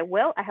 sideways, and I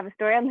will. I have a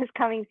story on this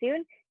coming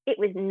soon. It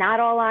was not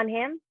all on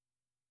him,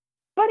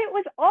 but it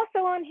was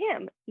also on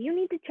him. You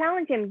need to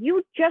challenge him.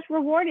 You just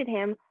rewarded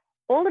him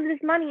all of this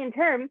money in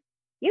term.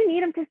 You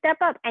need him to step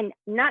up, and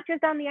not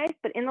just on the ice,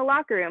 but in the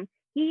locker room.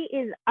 He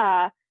is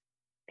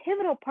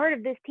pivotal part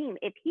of this team.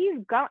 If he's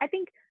I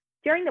think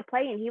during the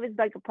play-in, he was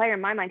like a player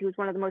in my mind who was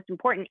one of the most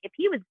important. If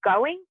he was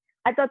going,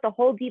 I thought the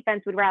whole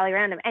defense would rally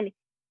around him. And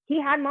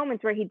he had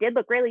moments where he did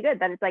look really good.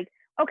 That it's like,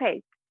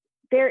 okay,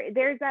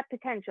 there's that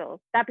potential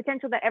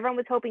that everyone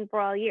was hoping for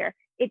all year.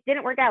 It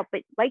didn't work out,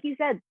 but like you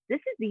said, this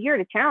is the year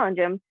to challenge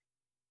him.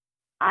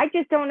 I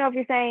just don't know if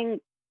you're saying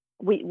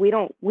we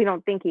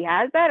don't think he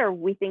has that, or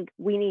we think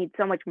we need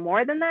so much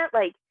more than that.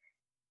 Like,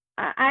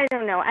 I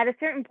don't know. At a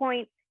certain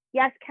point,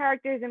 yes,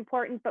 character is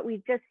important, but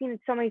we've just seen it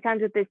so many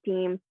times with this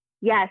team.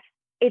 Yes,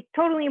 it's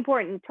totally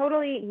important.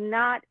 Totally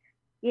not,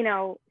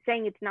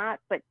 saying it's not,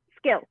 but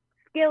skill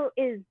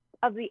is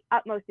of the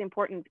utmost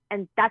importance,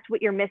 and that's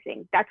what you're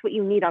missing. That's what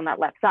you need on that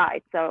left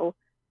side. So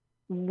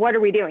what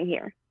are we doing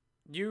here?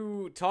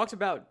 You talked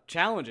about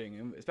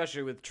challenging,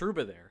 especially with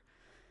Trouba there.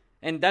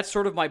 And that's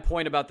sort of my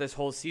point about this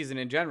whole season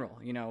in general.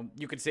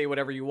 You could say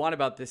whatever you want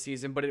about this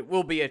season, but it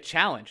will be a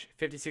challenge.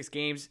 56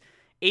 games,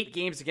 8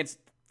 games against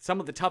some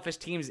of the toughest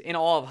teams in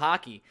all of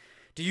hockey.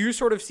 Do you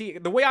sort of see,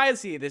 the way I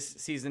see this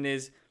season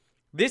is,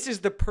 this is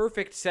the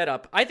perfect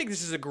setup. I think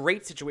this is a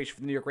great situation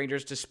for the New York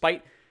Rangers,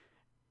 despite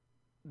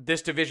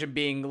this division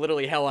being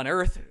literally hell on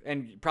earth,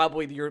 and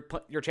probably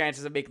your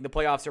chances of making the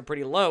playoffs are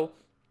pretty low.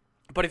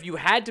 But if you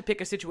had to pick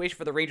a situation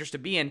for the Rangers to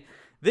be in,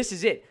 this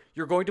is it.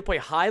 You're going to play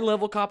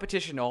high-level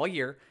competition all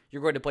year.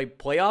 You're going to play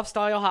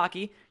playoff-style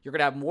hockey. You're going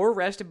to have more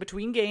rest in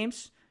between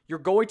games. You're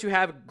going to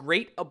have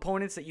great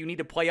opponents that you need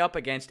to play up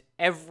against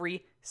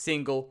every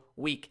single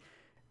week.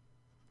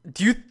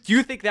 Do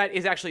you think that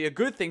is actually a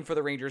good thing for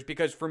the Rangers?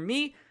 Because for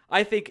me,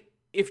 I think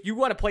if you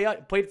want to play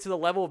it to the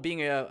level of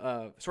being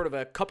a sort of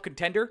a cup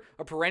contender,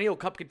 a perennial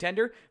cup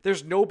contender,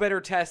 there's no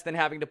better test than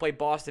having to play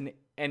Boston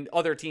and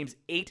other teams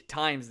 8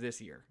 times this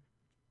year.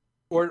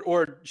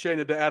 Or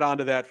Shayna, to add on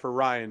to that for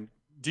Ryan,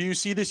 do you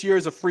see this year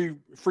as a free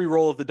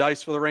roll of the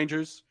dice for the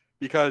Rangers?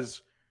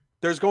 Because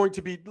there's going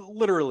to be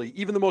literally,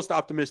 even the most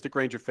optimistic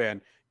Ranger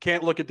fan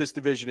can't look at this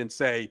division and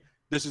say,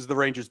 this is the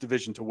Rangers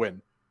division to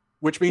win,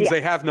 which means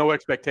they have no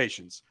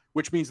expectations,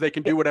 which means they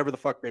can do whatever the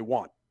fuck they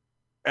want.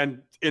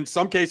 And in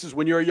some cases,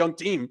 when you're a young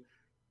team,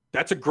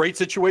 that's a great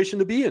situation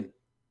to be in.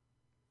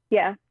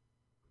 Yeah.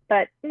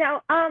 But no,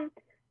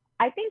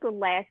 I think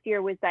last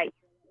year was that,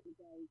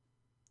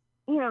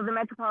 the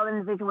Metropolitan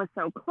Division was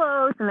so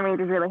close and the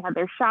Rangers really had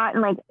their shot,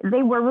 and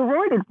they were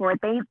rewarded for it.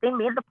 They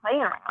made the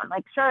play-in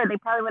round. Sure, they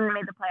probably wouldn't have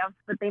made the playoffs,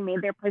 but they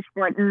made their push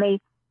for it, and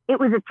it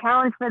was a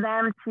challenge for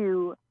them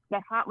to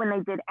get hot when they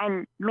did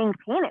and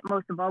maintain it,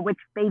 most of all, which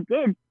they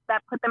did.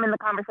 That put them in the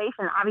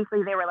conversation.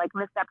 Obviously, they were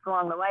missteps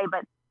along the way,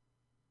 but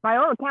by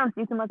all accounts,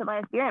 you can look at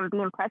last year and be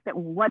impressed at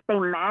what they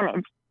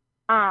managed.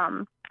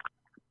 And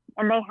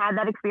they had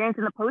that experience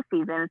in the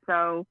postseason.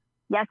 So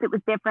yes, it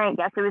was different.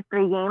 Yes, it was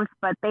 3 games,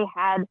 but they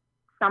had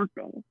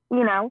something.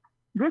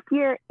 This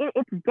year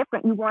it's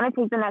different. You want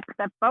to take the next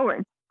step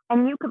forward,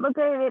 and you could look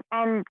at it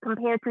and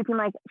compare to a team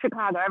like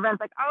Chicago. Everyone's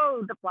like,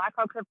 oh, the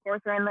Blackhawks, of course,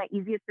 are in the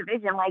easiest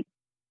division.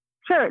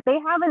 Sure, they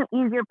have an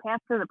easier path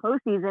to the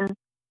postseason.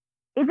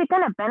 Is it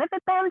going to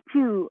benefit them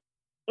to,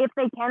 if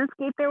they can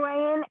skate their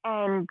way in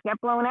and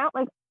get blown out?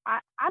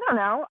 I don't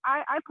know.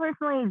 I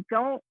personally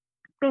don't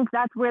think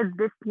that's where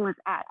this team's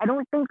at. I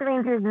don't think the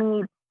Rangers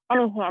need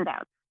any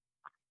handouts.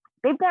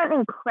 They've gotten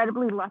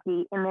incredibly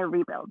lucky in their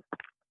rebuild.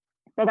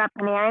 They got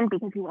Panarin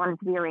because he wanted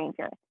to be a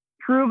Ranger.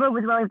 Trouba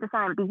was willing to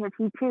sign because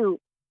he, too,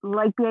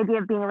 liked the idea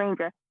of being a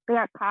Ranger. They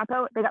got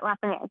Kakko. They got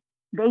Lafreniere.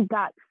 They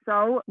got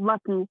so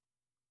lucky,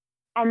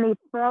 and they've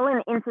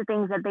fallen into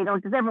things that they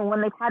don't deserve. And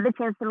when they've had the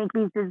chance to make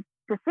these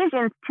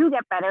decisions to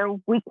get better,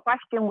 we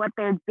question what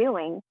they're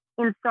doing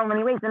in so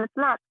many ways. And it's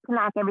not to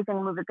knock every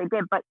single move that they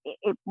did, but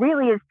it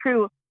really is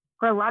true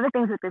for a lot of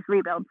things with this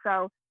rebuild.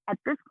 So at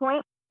this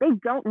point, they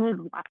don't need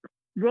luck.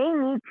 They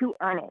need to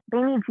earn it.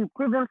 They need to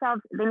prove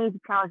themselves. They need to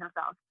challenge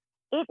themselves.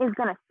 It is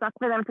going to suck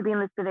for them to be in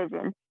this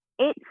division.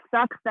 It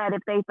sucks that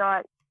if they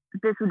thought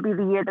this would be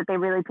the year that they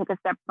really took a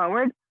step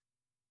forward,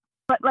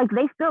 but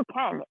they still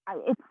can.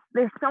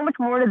 There's so much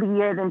more to the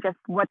year than just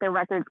what their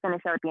record's going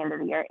to show at the end of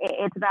the year.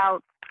 It's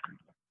about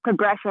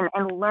progression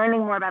and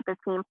learning more about this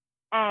team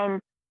and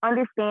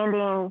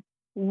understanding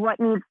what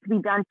needs to be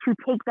done to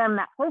take them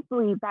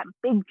hopefully that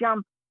big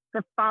jump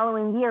the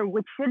following year,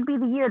 which should be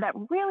the year that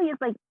really is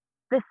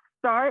the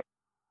start.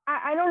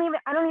 I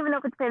don't even know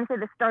if it's fair to say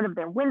the start of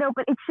their window,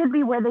 but it should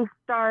be where they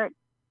start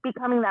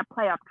becoming that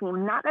playoff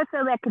team, not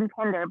necessarily that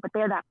contender, but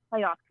they're that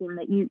playoff team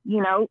that you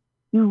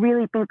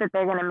really think that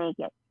they're going to make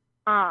it.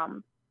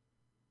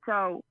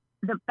 So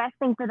the best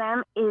thing for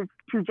them is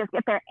to just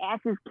get their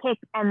asses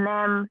kicked and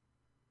then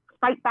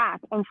fight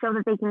back and show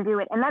that they can do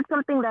it. And that's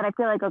something that I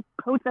feel like a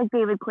coach like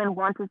David Quinn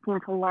wants his team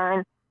to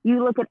learn.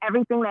 You look at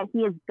everything that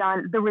he has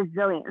done, the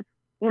resilience.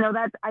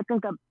 That's, I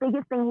think, the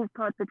biggest thing he's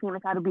taught the team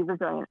is how to be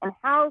resilient and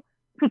how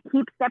to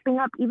keep stepping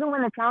up, even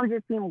when the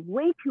challenges seem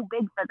way too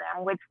big for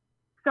them, which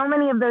so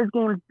many of those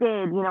games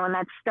did, in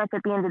that stretch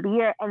at the end of the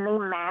year, and they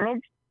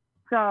managed.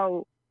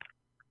 So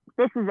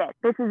this is it.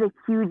 This is a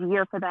huge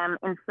year for them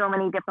in so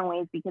many different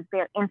ways because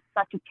they're in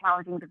such a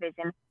challenging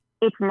division.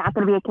 It's not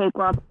going to be a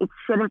cakewalk. It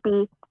shouldn't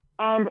be.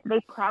 and they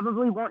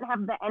probably won't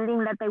have the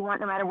ending that they want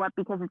no matter what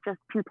because it's just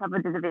too tough of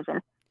a division.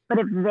 But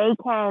if they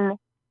can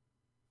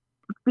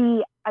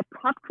be a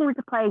tough team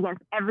to play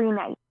against every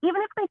night,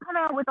 even if they come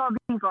out with all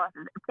these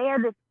losses, if they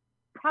are this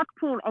tough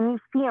team and you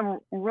see them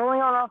rolling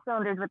on all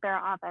cylinders with their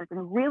offense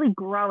and really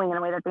growing in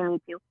a way that they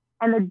need to,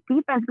 and the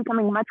defense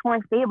becoming much more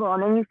stable,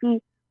 and then you see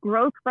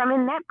growth from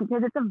in net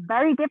because it's a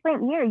very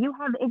different year. You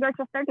have Igor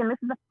Shesterkin. This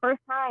is the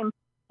first time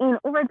in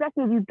over a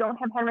decade you don't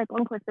have Henrik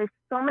Lundqvist. There's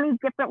so many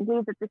different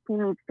ways that this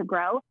team needs to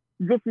grow.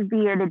 This is the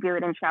year to do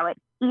it and show it.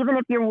 Even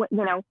if your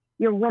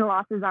win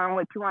losses aren't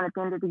what you want at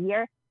the end of the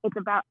year, it's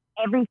about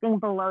everything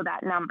below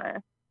that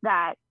number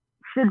that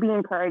should be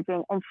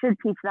encouraging and should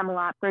teach them a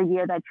lot for a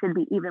year that should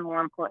be even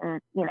more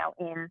important, in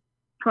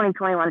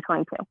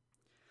 2021-22.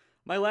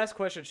 My last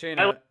question,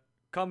 Shayna,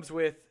 comes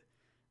with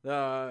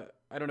I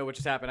don't know what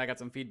just happened. I got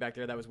some feedback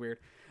there. That was weird.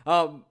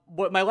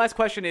 But my last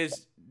question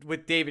is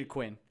with David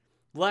Quinn.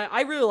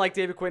 I really like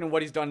David Quinn and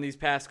what he's done in these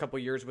past couple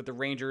of years with the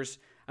Rangers.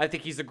 I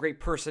think he's a great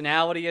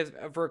personality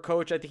for a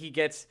coach. I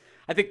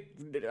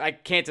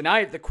can't deny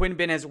it. The Quinn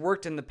bin has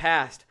worked in the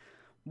past.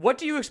 What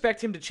do you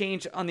expect him to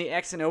change on the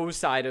X and O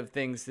side of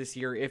things this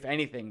year, if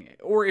anything,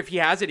 or if he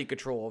has any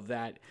control of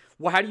that?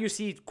 Well, how do you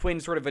see Quinn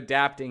sort of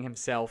adapting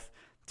himself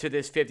to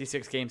this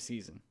 56-game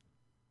season?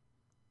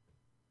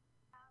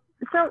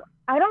 So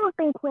I don't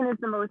think Quinn is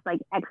the most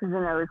X's and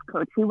O's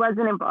coach. He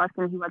wasn't in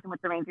Boston. He wasn't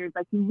with the Rangers.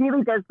 He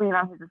really does lean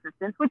on his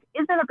assistants, which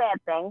isn't a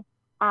bad thing.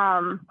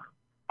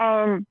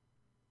 And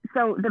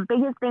so the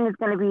biggest thing is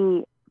going to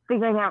be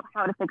figuring out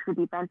how to fix the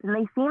defense. And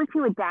they seem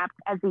to adapt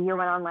as the year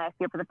went on last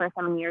year for the first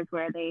time in years,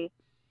 where they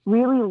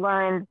really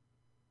learned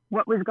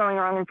what was going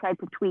wrong and tried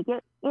to tweak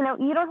it. You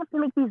don't have to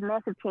make these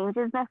massive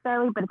changes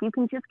necessarily, but if you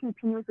can just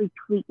continuously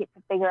tweak it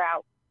to figure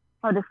out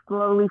how to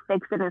slowly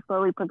fix it and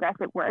slowly progress,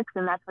 it works.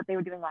 And that's what they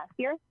were doing last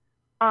year.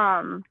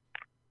 I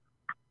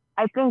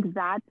think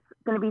that's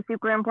going to be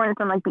super important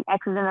from the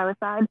X's and O's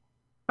side.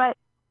 But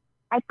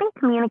I think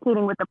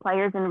communicating with the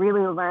players and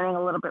really learning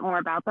a little bit more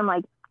about them,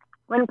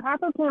 when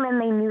Kakko came in,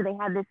 they knew they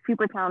had this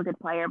super talented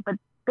player, but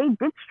they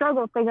did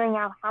struggle figuring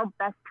out how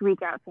best to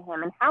reach out to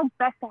him and how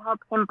best to help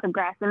him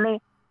progress. And they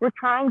were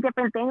trying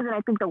different things, and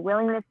I think the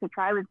willingness to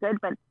try was good,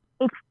 but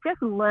it's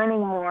just learning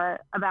more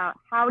about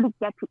how to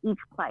get to each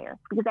player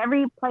because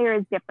every player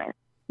is different.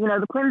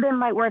 The Quinn bin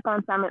might work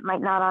on some, it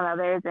might not on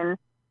others. And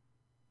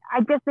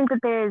I just think that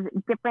there's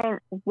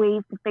different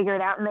ways to figure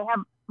it out. And they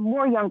have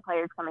more young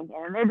players coming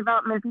in and their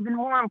development is even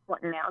more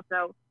important now.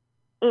 So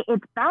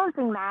it's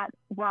balancing that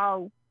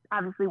while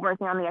obviously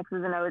working on the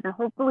X's and O's. And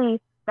hopefully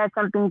that's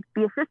something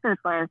the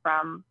assistants learn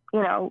from.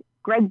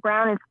 Greg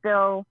Brown is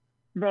still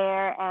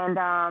there.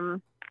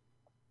 And,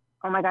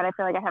 oh my God, I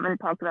feel like I haven't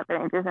talked about the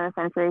Rangers in a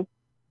century.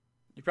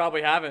 You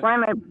probably haven't. Why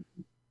am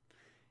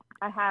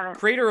I haven't.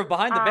 Creator of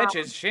Behind the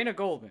Benches, Shayna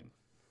Goldman.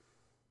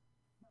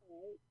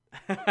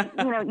 Greg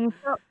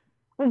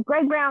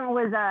Brown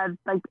was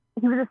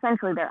he was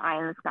essentially their eye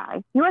in the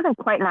sky. He wasn't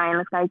quite an eye in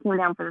the sky. He came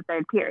down for the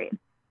third period,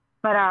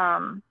 but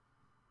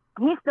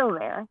he's still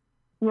there.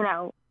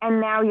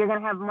 And now you're gonna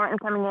have Martin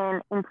coming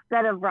in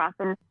instead of Ruff,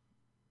 and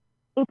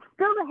it's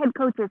still the head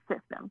coach's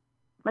system.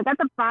 At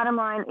the bottom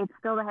line, it's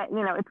still the head.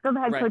 It's still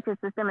the head coach's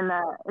system, and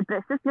the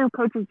assistant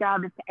coach's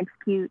job is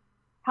to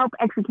help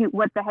execute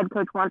what the head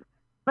coach wants.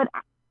 But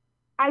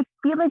I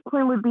feel like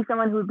Quinn would be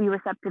someone who would be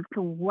receptive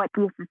to what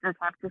the assistants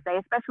have to say,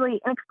 especially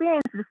an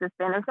experienced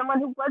assistant or someone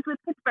who was with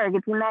Pittsburgh,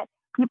 a team that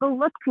people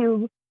look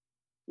to,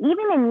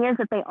 even in years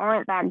that they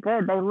aren't that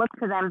good. They look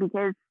to them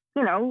because,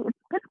 it's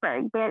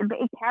Pittsburgh.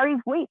 It carries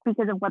weight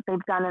because of what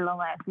they've done in the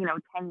last, 10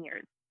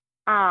 years.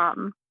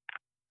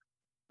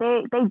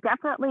 They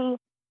definitely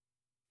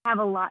have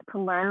a lot to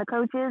learn, the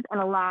coaches, and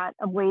a lot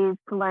of ways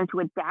to learn to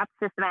adapt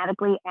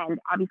systematically and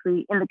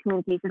obviously in the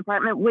communication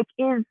department, which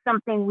is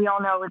something we all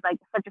know is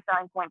such a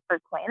selling point for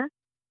Quinn.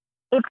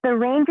 If the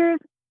Rangers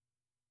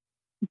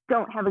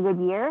don't have a good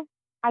year,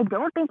 I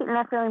don't think it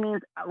necessarily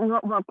means,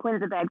 well,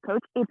 Quinn's a bad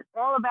coach. It's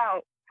all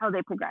about how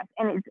they progress.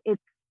 And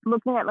it's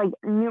looking at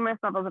numerous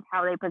levels of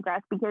how they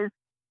progress, because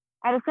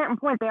at a certain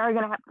point they are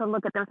going to have to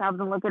look at themselves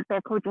and look at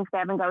their coaching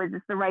staff and go, is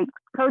this the right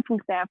coaching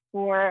staff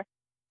for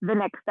the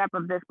next step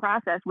of this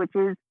process, which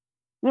is,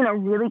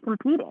 really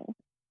competing.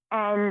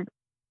 And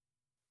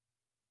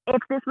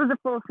if this was a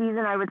full season,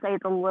 I would say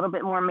it's a little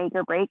bit more make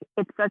or break.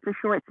 It's such a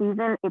short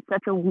season. It's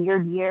such a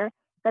weird year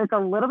that it's a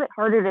little bit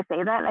harder to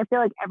say that. And I feel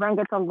like everyone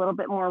gets a little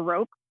bit more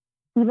rope,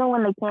 even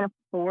when they can't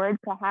afford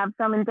to have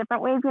some in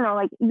different ways.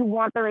 You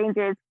want the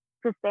Rangers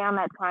to stay on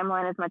that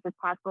timeline as much as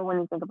possible when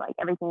you think of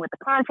everything with the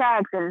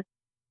contracts and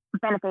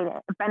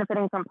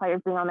benefiting from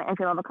players being on the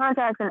entry level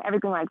contracts and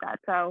everything like that.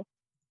 So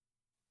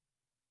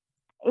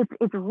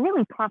it's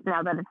really tough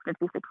now that it's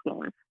 56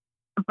 games,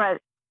 but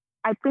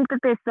I think that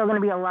there's still going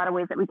to be a lot of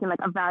ways that we can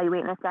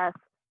evaluate and assess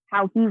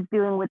how he's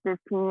doing with this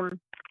team,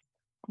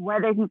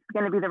 whether he's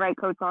going to be the right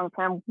coach long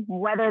term,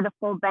 whether the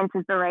full bench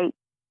is the right,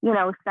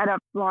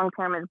 setup long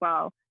term as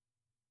well.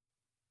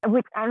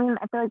 Which, I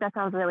feel like that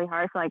sounds really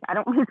harsh. I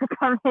don't mean to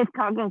come in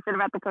talking shit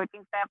about the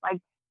coaching staff.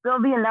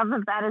 There'll be enough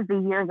of that as the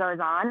year goes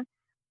on.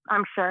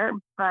 I'm sure,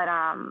 but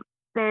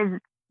there's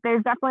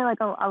definitely like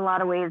a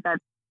lot of ways that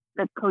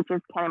the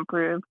coaches can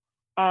improve,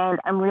 and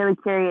I'm really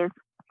curious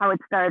how it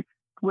starts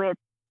with,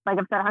 like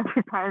I've said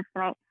 100 times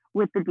tonight,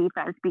 with the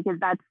defense, because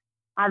that's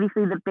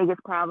obviously the biggest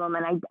problem,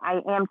 and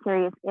I am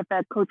curious if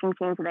a coaching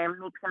change there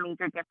makes a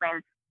major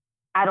difference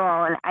at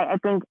all. And I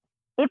think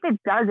if it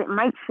does, it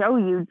might show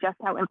you just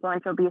how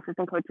influential the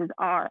assistant coaches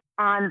are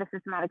on the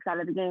systematic side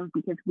of the game,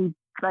 because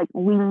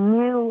we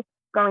knew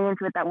going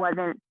into it that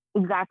wasn't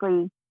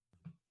exactly,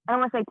 I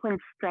don't want to say Quinn's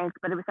strength,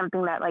 but it was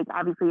something that like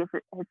obviously his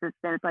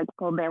assistants like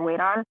pulled their weight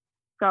on.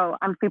 So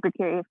I'm super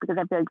curious, because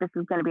I feel like this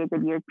is going to be a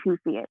good year to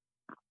see it.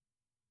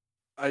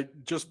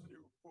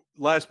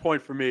 Last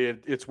point for me,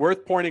 it's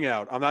worth pointing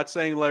out. I'm not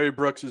saying Larry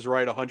Brooks is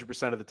right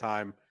 100% of the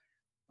time.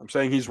 I'm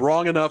saying he's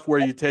wrong enough where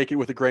you take it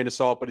with a grain of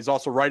salt, but he's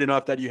also right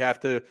enough that you have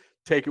to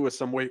take it with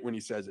some weight when he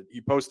says it.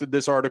 He posted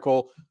this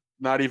article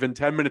not even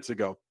 10 minutes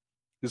ago.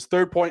 His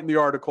third point in the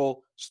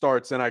article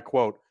starts, and I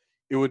quote,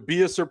 "It would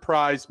be a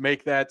surprise,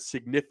 make that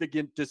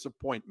significant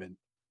disappointment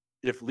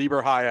if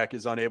Lieber Hayek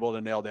is unable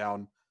to nail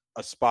down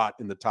a spot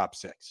in the top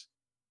 6.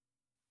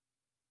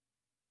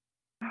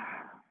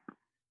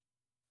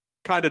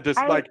 Kind of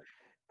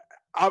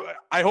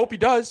I hope he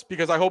does,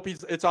 because I hope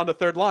it's on the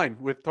third line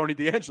with Tony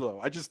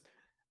DeAngelo.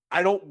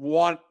 I don't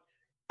want,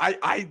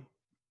 I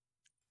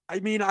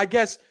mean, I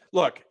guess,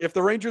 look, if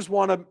the Rangers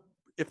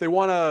if they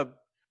want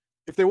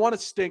to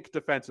stink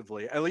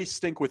defensively, at least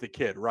stink with a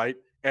kid, right?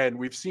 And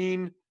we've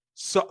seen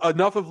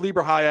enough of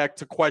Lieber Hayek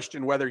to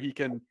question whether he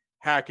can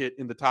hack it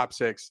in the top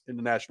 6 in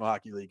the National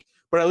Hockey League.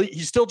 But at least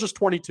he's still just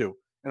 22.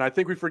 And I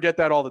think we forget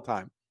that all the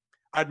time.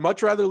 I'd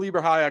much rather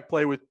Lieber Hayek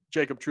play with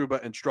Jacob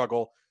Trouba and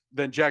struggle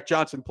than Jack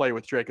Johnson play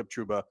with Jacob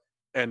Trouba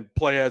and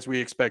play as we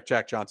expect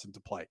Jack Johnson to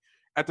play.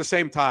 At the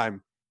same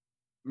time,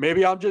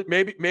 maybe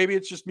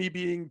it's just me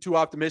being too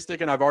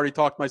optimistic, and I've already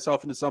talked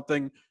myself into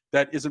something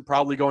that isn't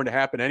probably going to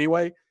happen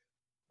anyway.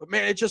 But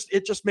man, it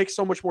just makes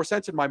so much more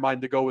sense in my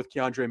mind to go with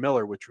Keandre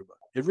Miller with Trouba.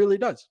 It really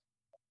does.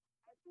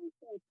 I think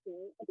so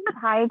too. I think with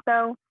Hayek,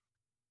 though,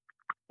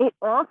 it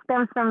all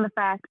stems from the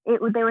fact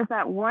there was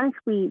that one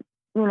tweet,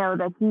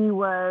 that he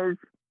was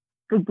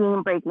the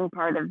game-breaking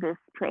part of this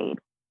trade.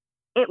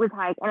 It was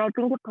Hayek, and I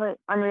think it put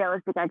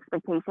unrealistic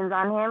expectations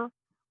on him.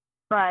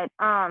 But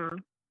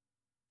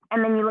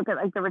and then you look at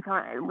like the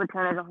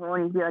return as a whole,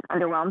 and you'd be like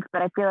underwhelmed.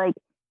 But I feel like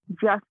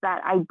just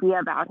that idea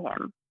about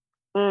him,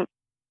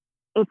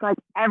 it's like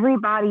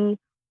everybody.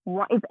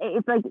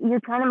 It's like you're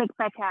trying to make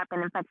fetch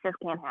happen, and fetch just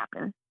can't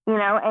happen.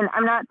 And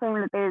I'm not saying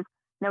that there's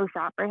no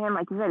shot for him.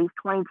 Like you said, he's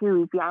 22,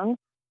 he's young.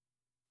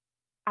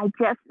 I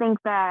just think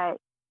that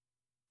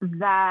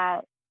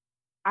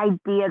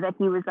idea that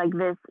he was like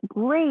this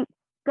great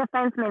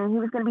defenseman, he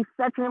was going to be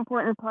such an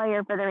important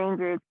player for the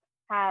Rangers,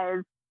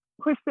 has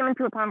pushed him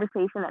into a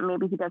conversation that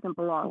maybe he doesn't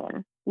belong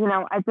in.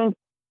 I think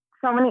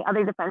so many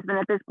other defensemen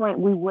at this point,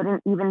 we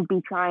wouldn't even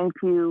be trying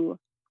to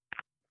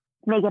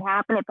make it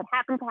happen. If it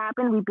happened to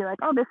happen, we'd be like,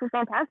 oh, this is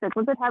fantastic.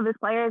 Look at how this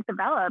player has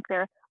developed,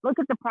 or look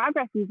at the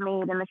progress he's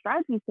made and the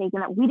strides he's taken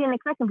that we didn't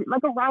expect him to,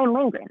 like a Ryan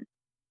Lindgren.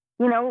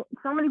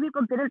 So many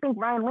people didn't think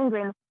Ryan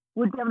Lindgren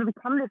would be able to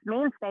become this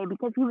mainstay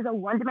because he was a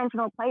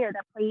one-dimensional player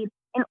that played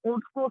an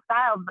old-school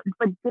style,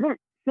 but didn't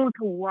seem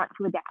to want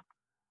to adapt.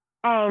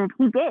 And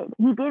he did.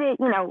 He did it,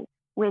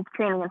 with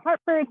training in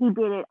Hartford. He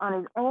did it on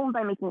his own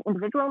by making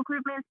individual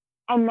improvements.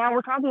 And now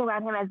we're talking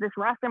about him as this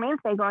roster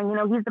mainstay going,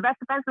 he's the best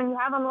defenseman you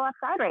have on the left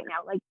side right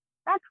now. Like,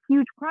 that's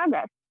huge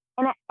progress.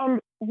 And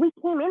we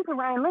came into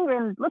Ryan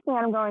Lindgren looking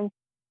at him going,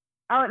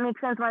 oh, it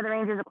makes sense why the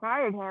Rangers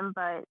acquired him,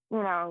 but,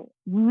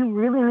 you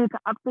really need to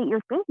update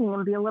your thinking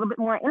and be a little bit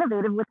more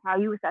innovative with how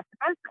you assess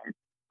defensemen.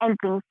 And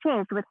things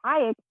changed. With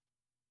Hayek,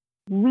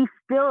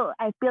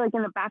 I feel like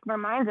in the back of our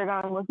minds are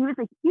going, well, he was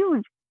a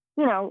huge,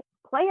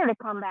 player to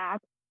come back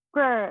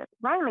for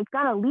Ryan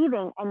McDonagh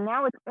leaving, and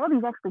now it's all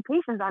these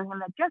expectations on him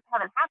that just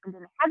haven't happened,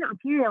 and it hasn't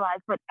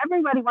materialized, but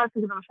everybody wants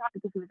to give him a shot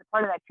because he was a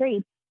part of that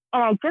trade.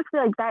 And I just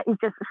feel like that is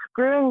just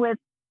screwing with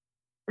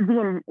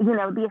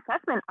the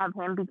assessment of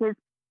him, because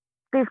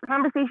there's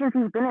conversations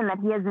he's been in that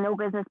he has no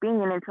business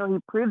being in until he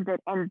proves it.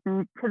 And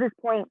to this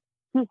point,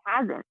 he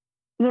hasn't.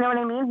 You know what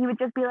I mean? He would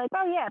just be like,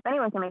 oh yeah, if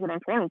anyone can make it in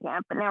training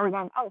camp. But now we're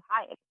going, oh,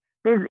 Hayek.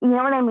 You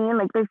know what I mean?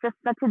 Like, there's just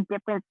such a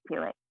difference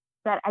to it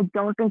that I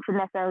don't think should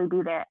necessarily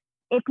be there.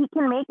 If he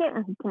can make it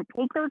and he can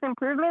take those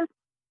improvements,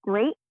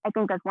 great. I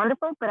think that's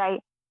wonderful. But I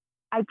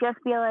just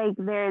feel like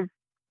there's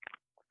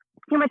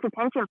too much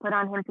attention put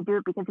on him to do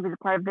it because he was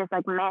a part of this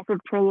like massive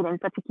trade and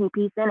such a key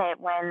piece in it,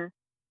 when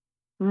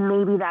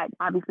maybe that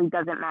obviously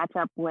doesn't match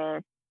up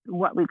with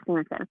what we've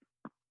seen since.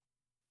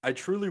 I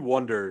truly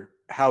wonder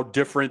how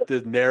different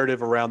the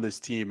narrative around this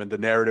team and the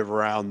narrative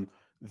around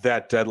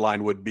that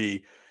deadline would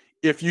be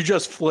if you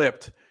just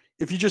flipped.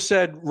 If you just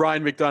said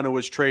Ryan McDonagh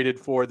was traded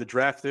for the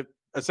draft,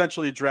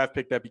 essentially a draft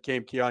pick that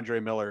became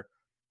Keandre Miller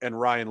and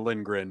Ryan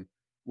Lindgren,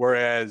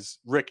 whereas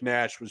Rick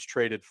Nash was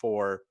traded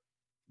for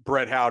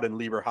Brett Howden,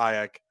 Lieber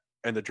Hayek,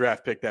 and the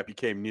draft pick that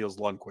became Nils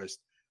Lundqvist.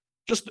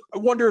 Just I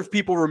wonder if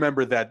people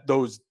remember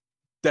those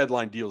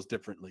deadline deals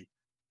differently,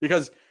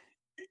 because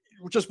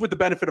just with the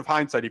benefit of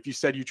hindsight, if you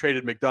said you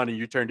traded McDonough,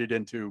 you turned it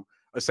into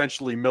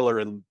essentially Miller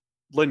and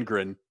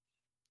Lindgren,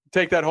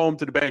 take that home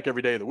to the bank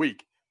every day of the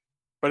week.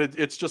 But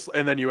it's just,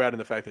 and then you add in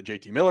the fact that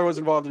JT Miller was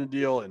involved in the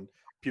deal, and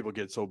people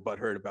get so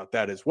butthurt about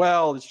that as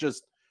well. It's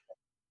just,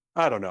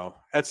 I don't know.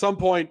 At some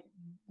point,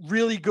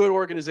 really good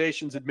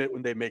organizations admit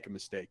when they make a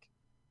mistake.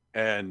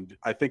 And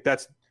I think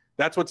that's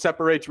what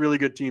separates really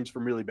good teams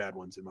from really bad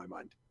ones in my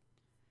mind.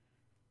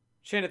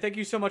 Shannon, thank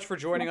you so much for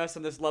joining us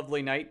on this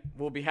lovely night.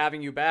 We'll be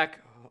having you back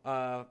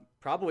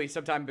probably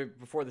sometime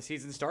before the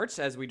season starts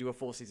as we do a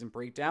full season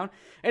breakdown.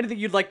 Anything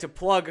you'd like to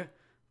plug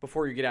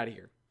before you get out of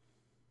here?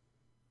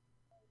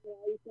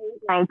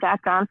 My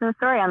Jack Johnson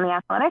story on The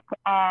Athletic,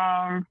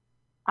 and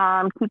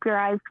keep your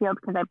eyes peeled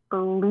because I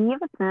believe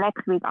it's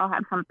next week I'll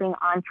have something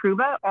on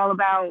Trouba all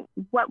about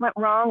what went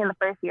wrong in the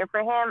first year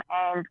for him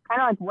and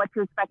kind of like what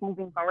to expect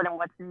moving forward and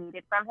what's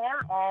needed from him.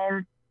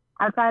 And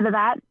outside of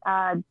that,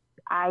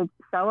 I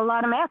sell a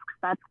lot of masks.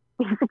 That's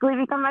basically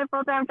become my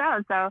full-time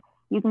job. So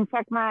you can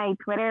check my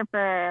Twitter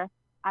for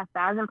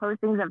 1,000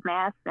 postings of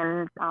masks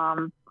and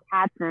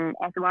hats and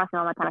acid wash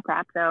and all that kind of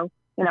crap. So,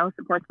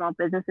 support small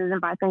businesses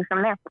and buy things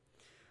from there.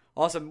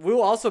 Awesome.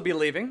 We'll also be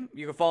leaving.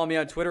 You can follow me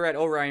on Twitter at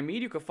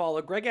OrionMead. You can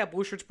follow Greg at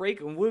Blue Shirts Break,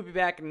 and we'll be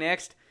back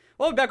next.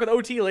 We'll be back with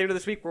OT later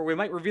this week where we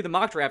might review the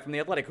mock draft from The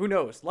Athletic. Who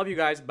knows? Love you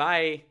guys.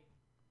 Bye.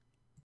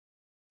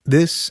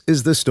 This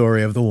is the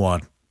story of the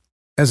one.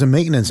 As a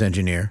maintenance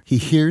engineer, he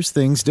hears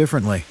things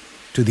differently.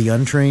 To the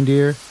untrained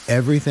ear,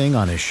 everything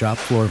on his shop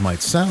floor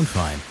might sound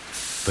fine,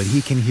 but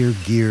he can hear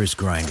gears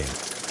grinding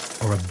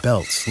or a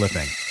belt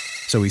slipping.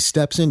 So he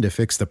steps in to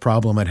fix the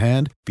problem at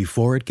hand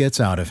before it gets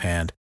out of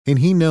hand. And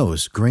he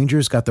knows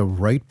Grainger's got the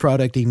right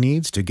product he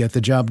needs to get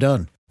the job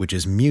done, which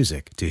is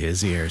music to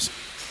his ears.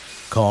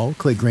 Call,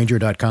 click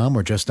Grainger.com,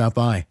 or just stop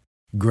by.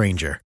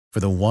 Grainger, for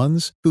the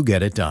ones who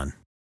get it done.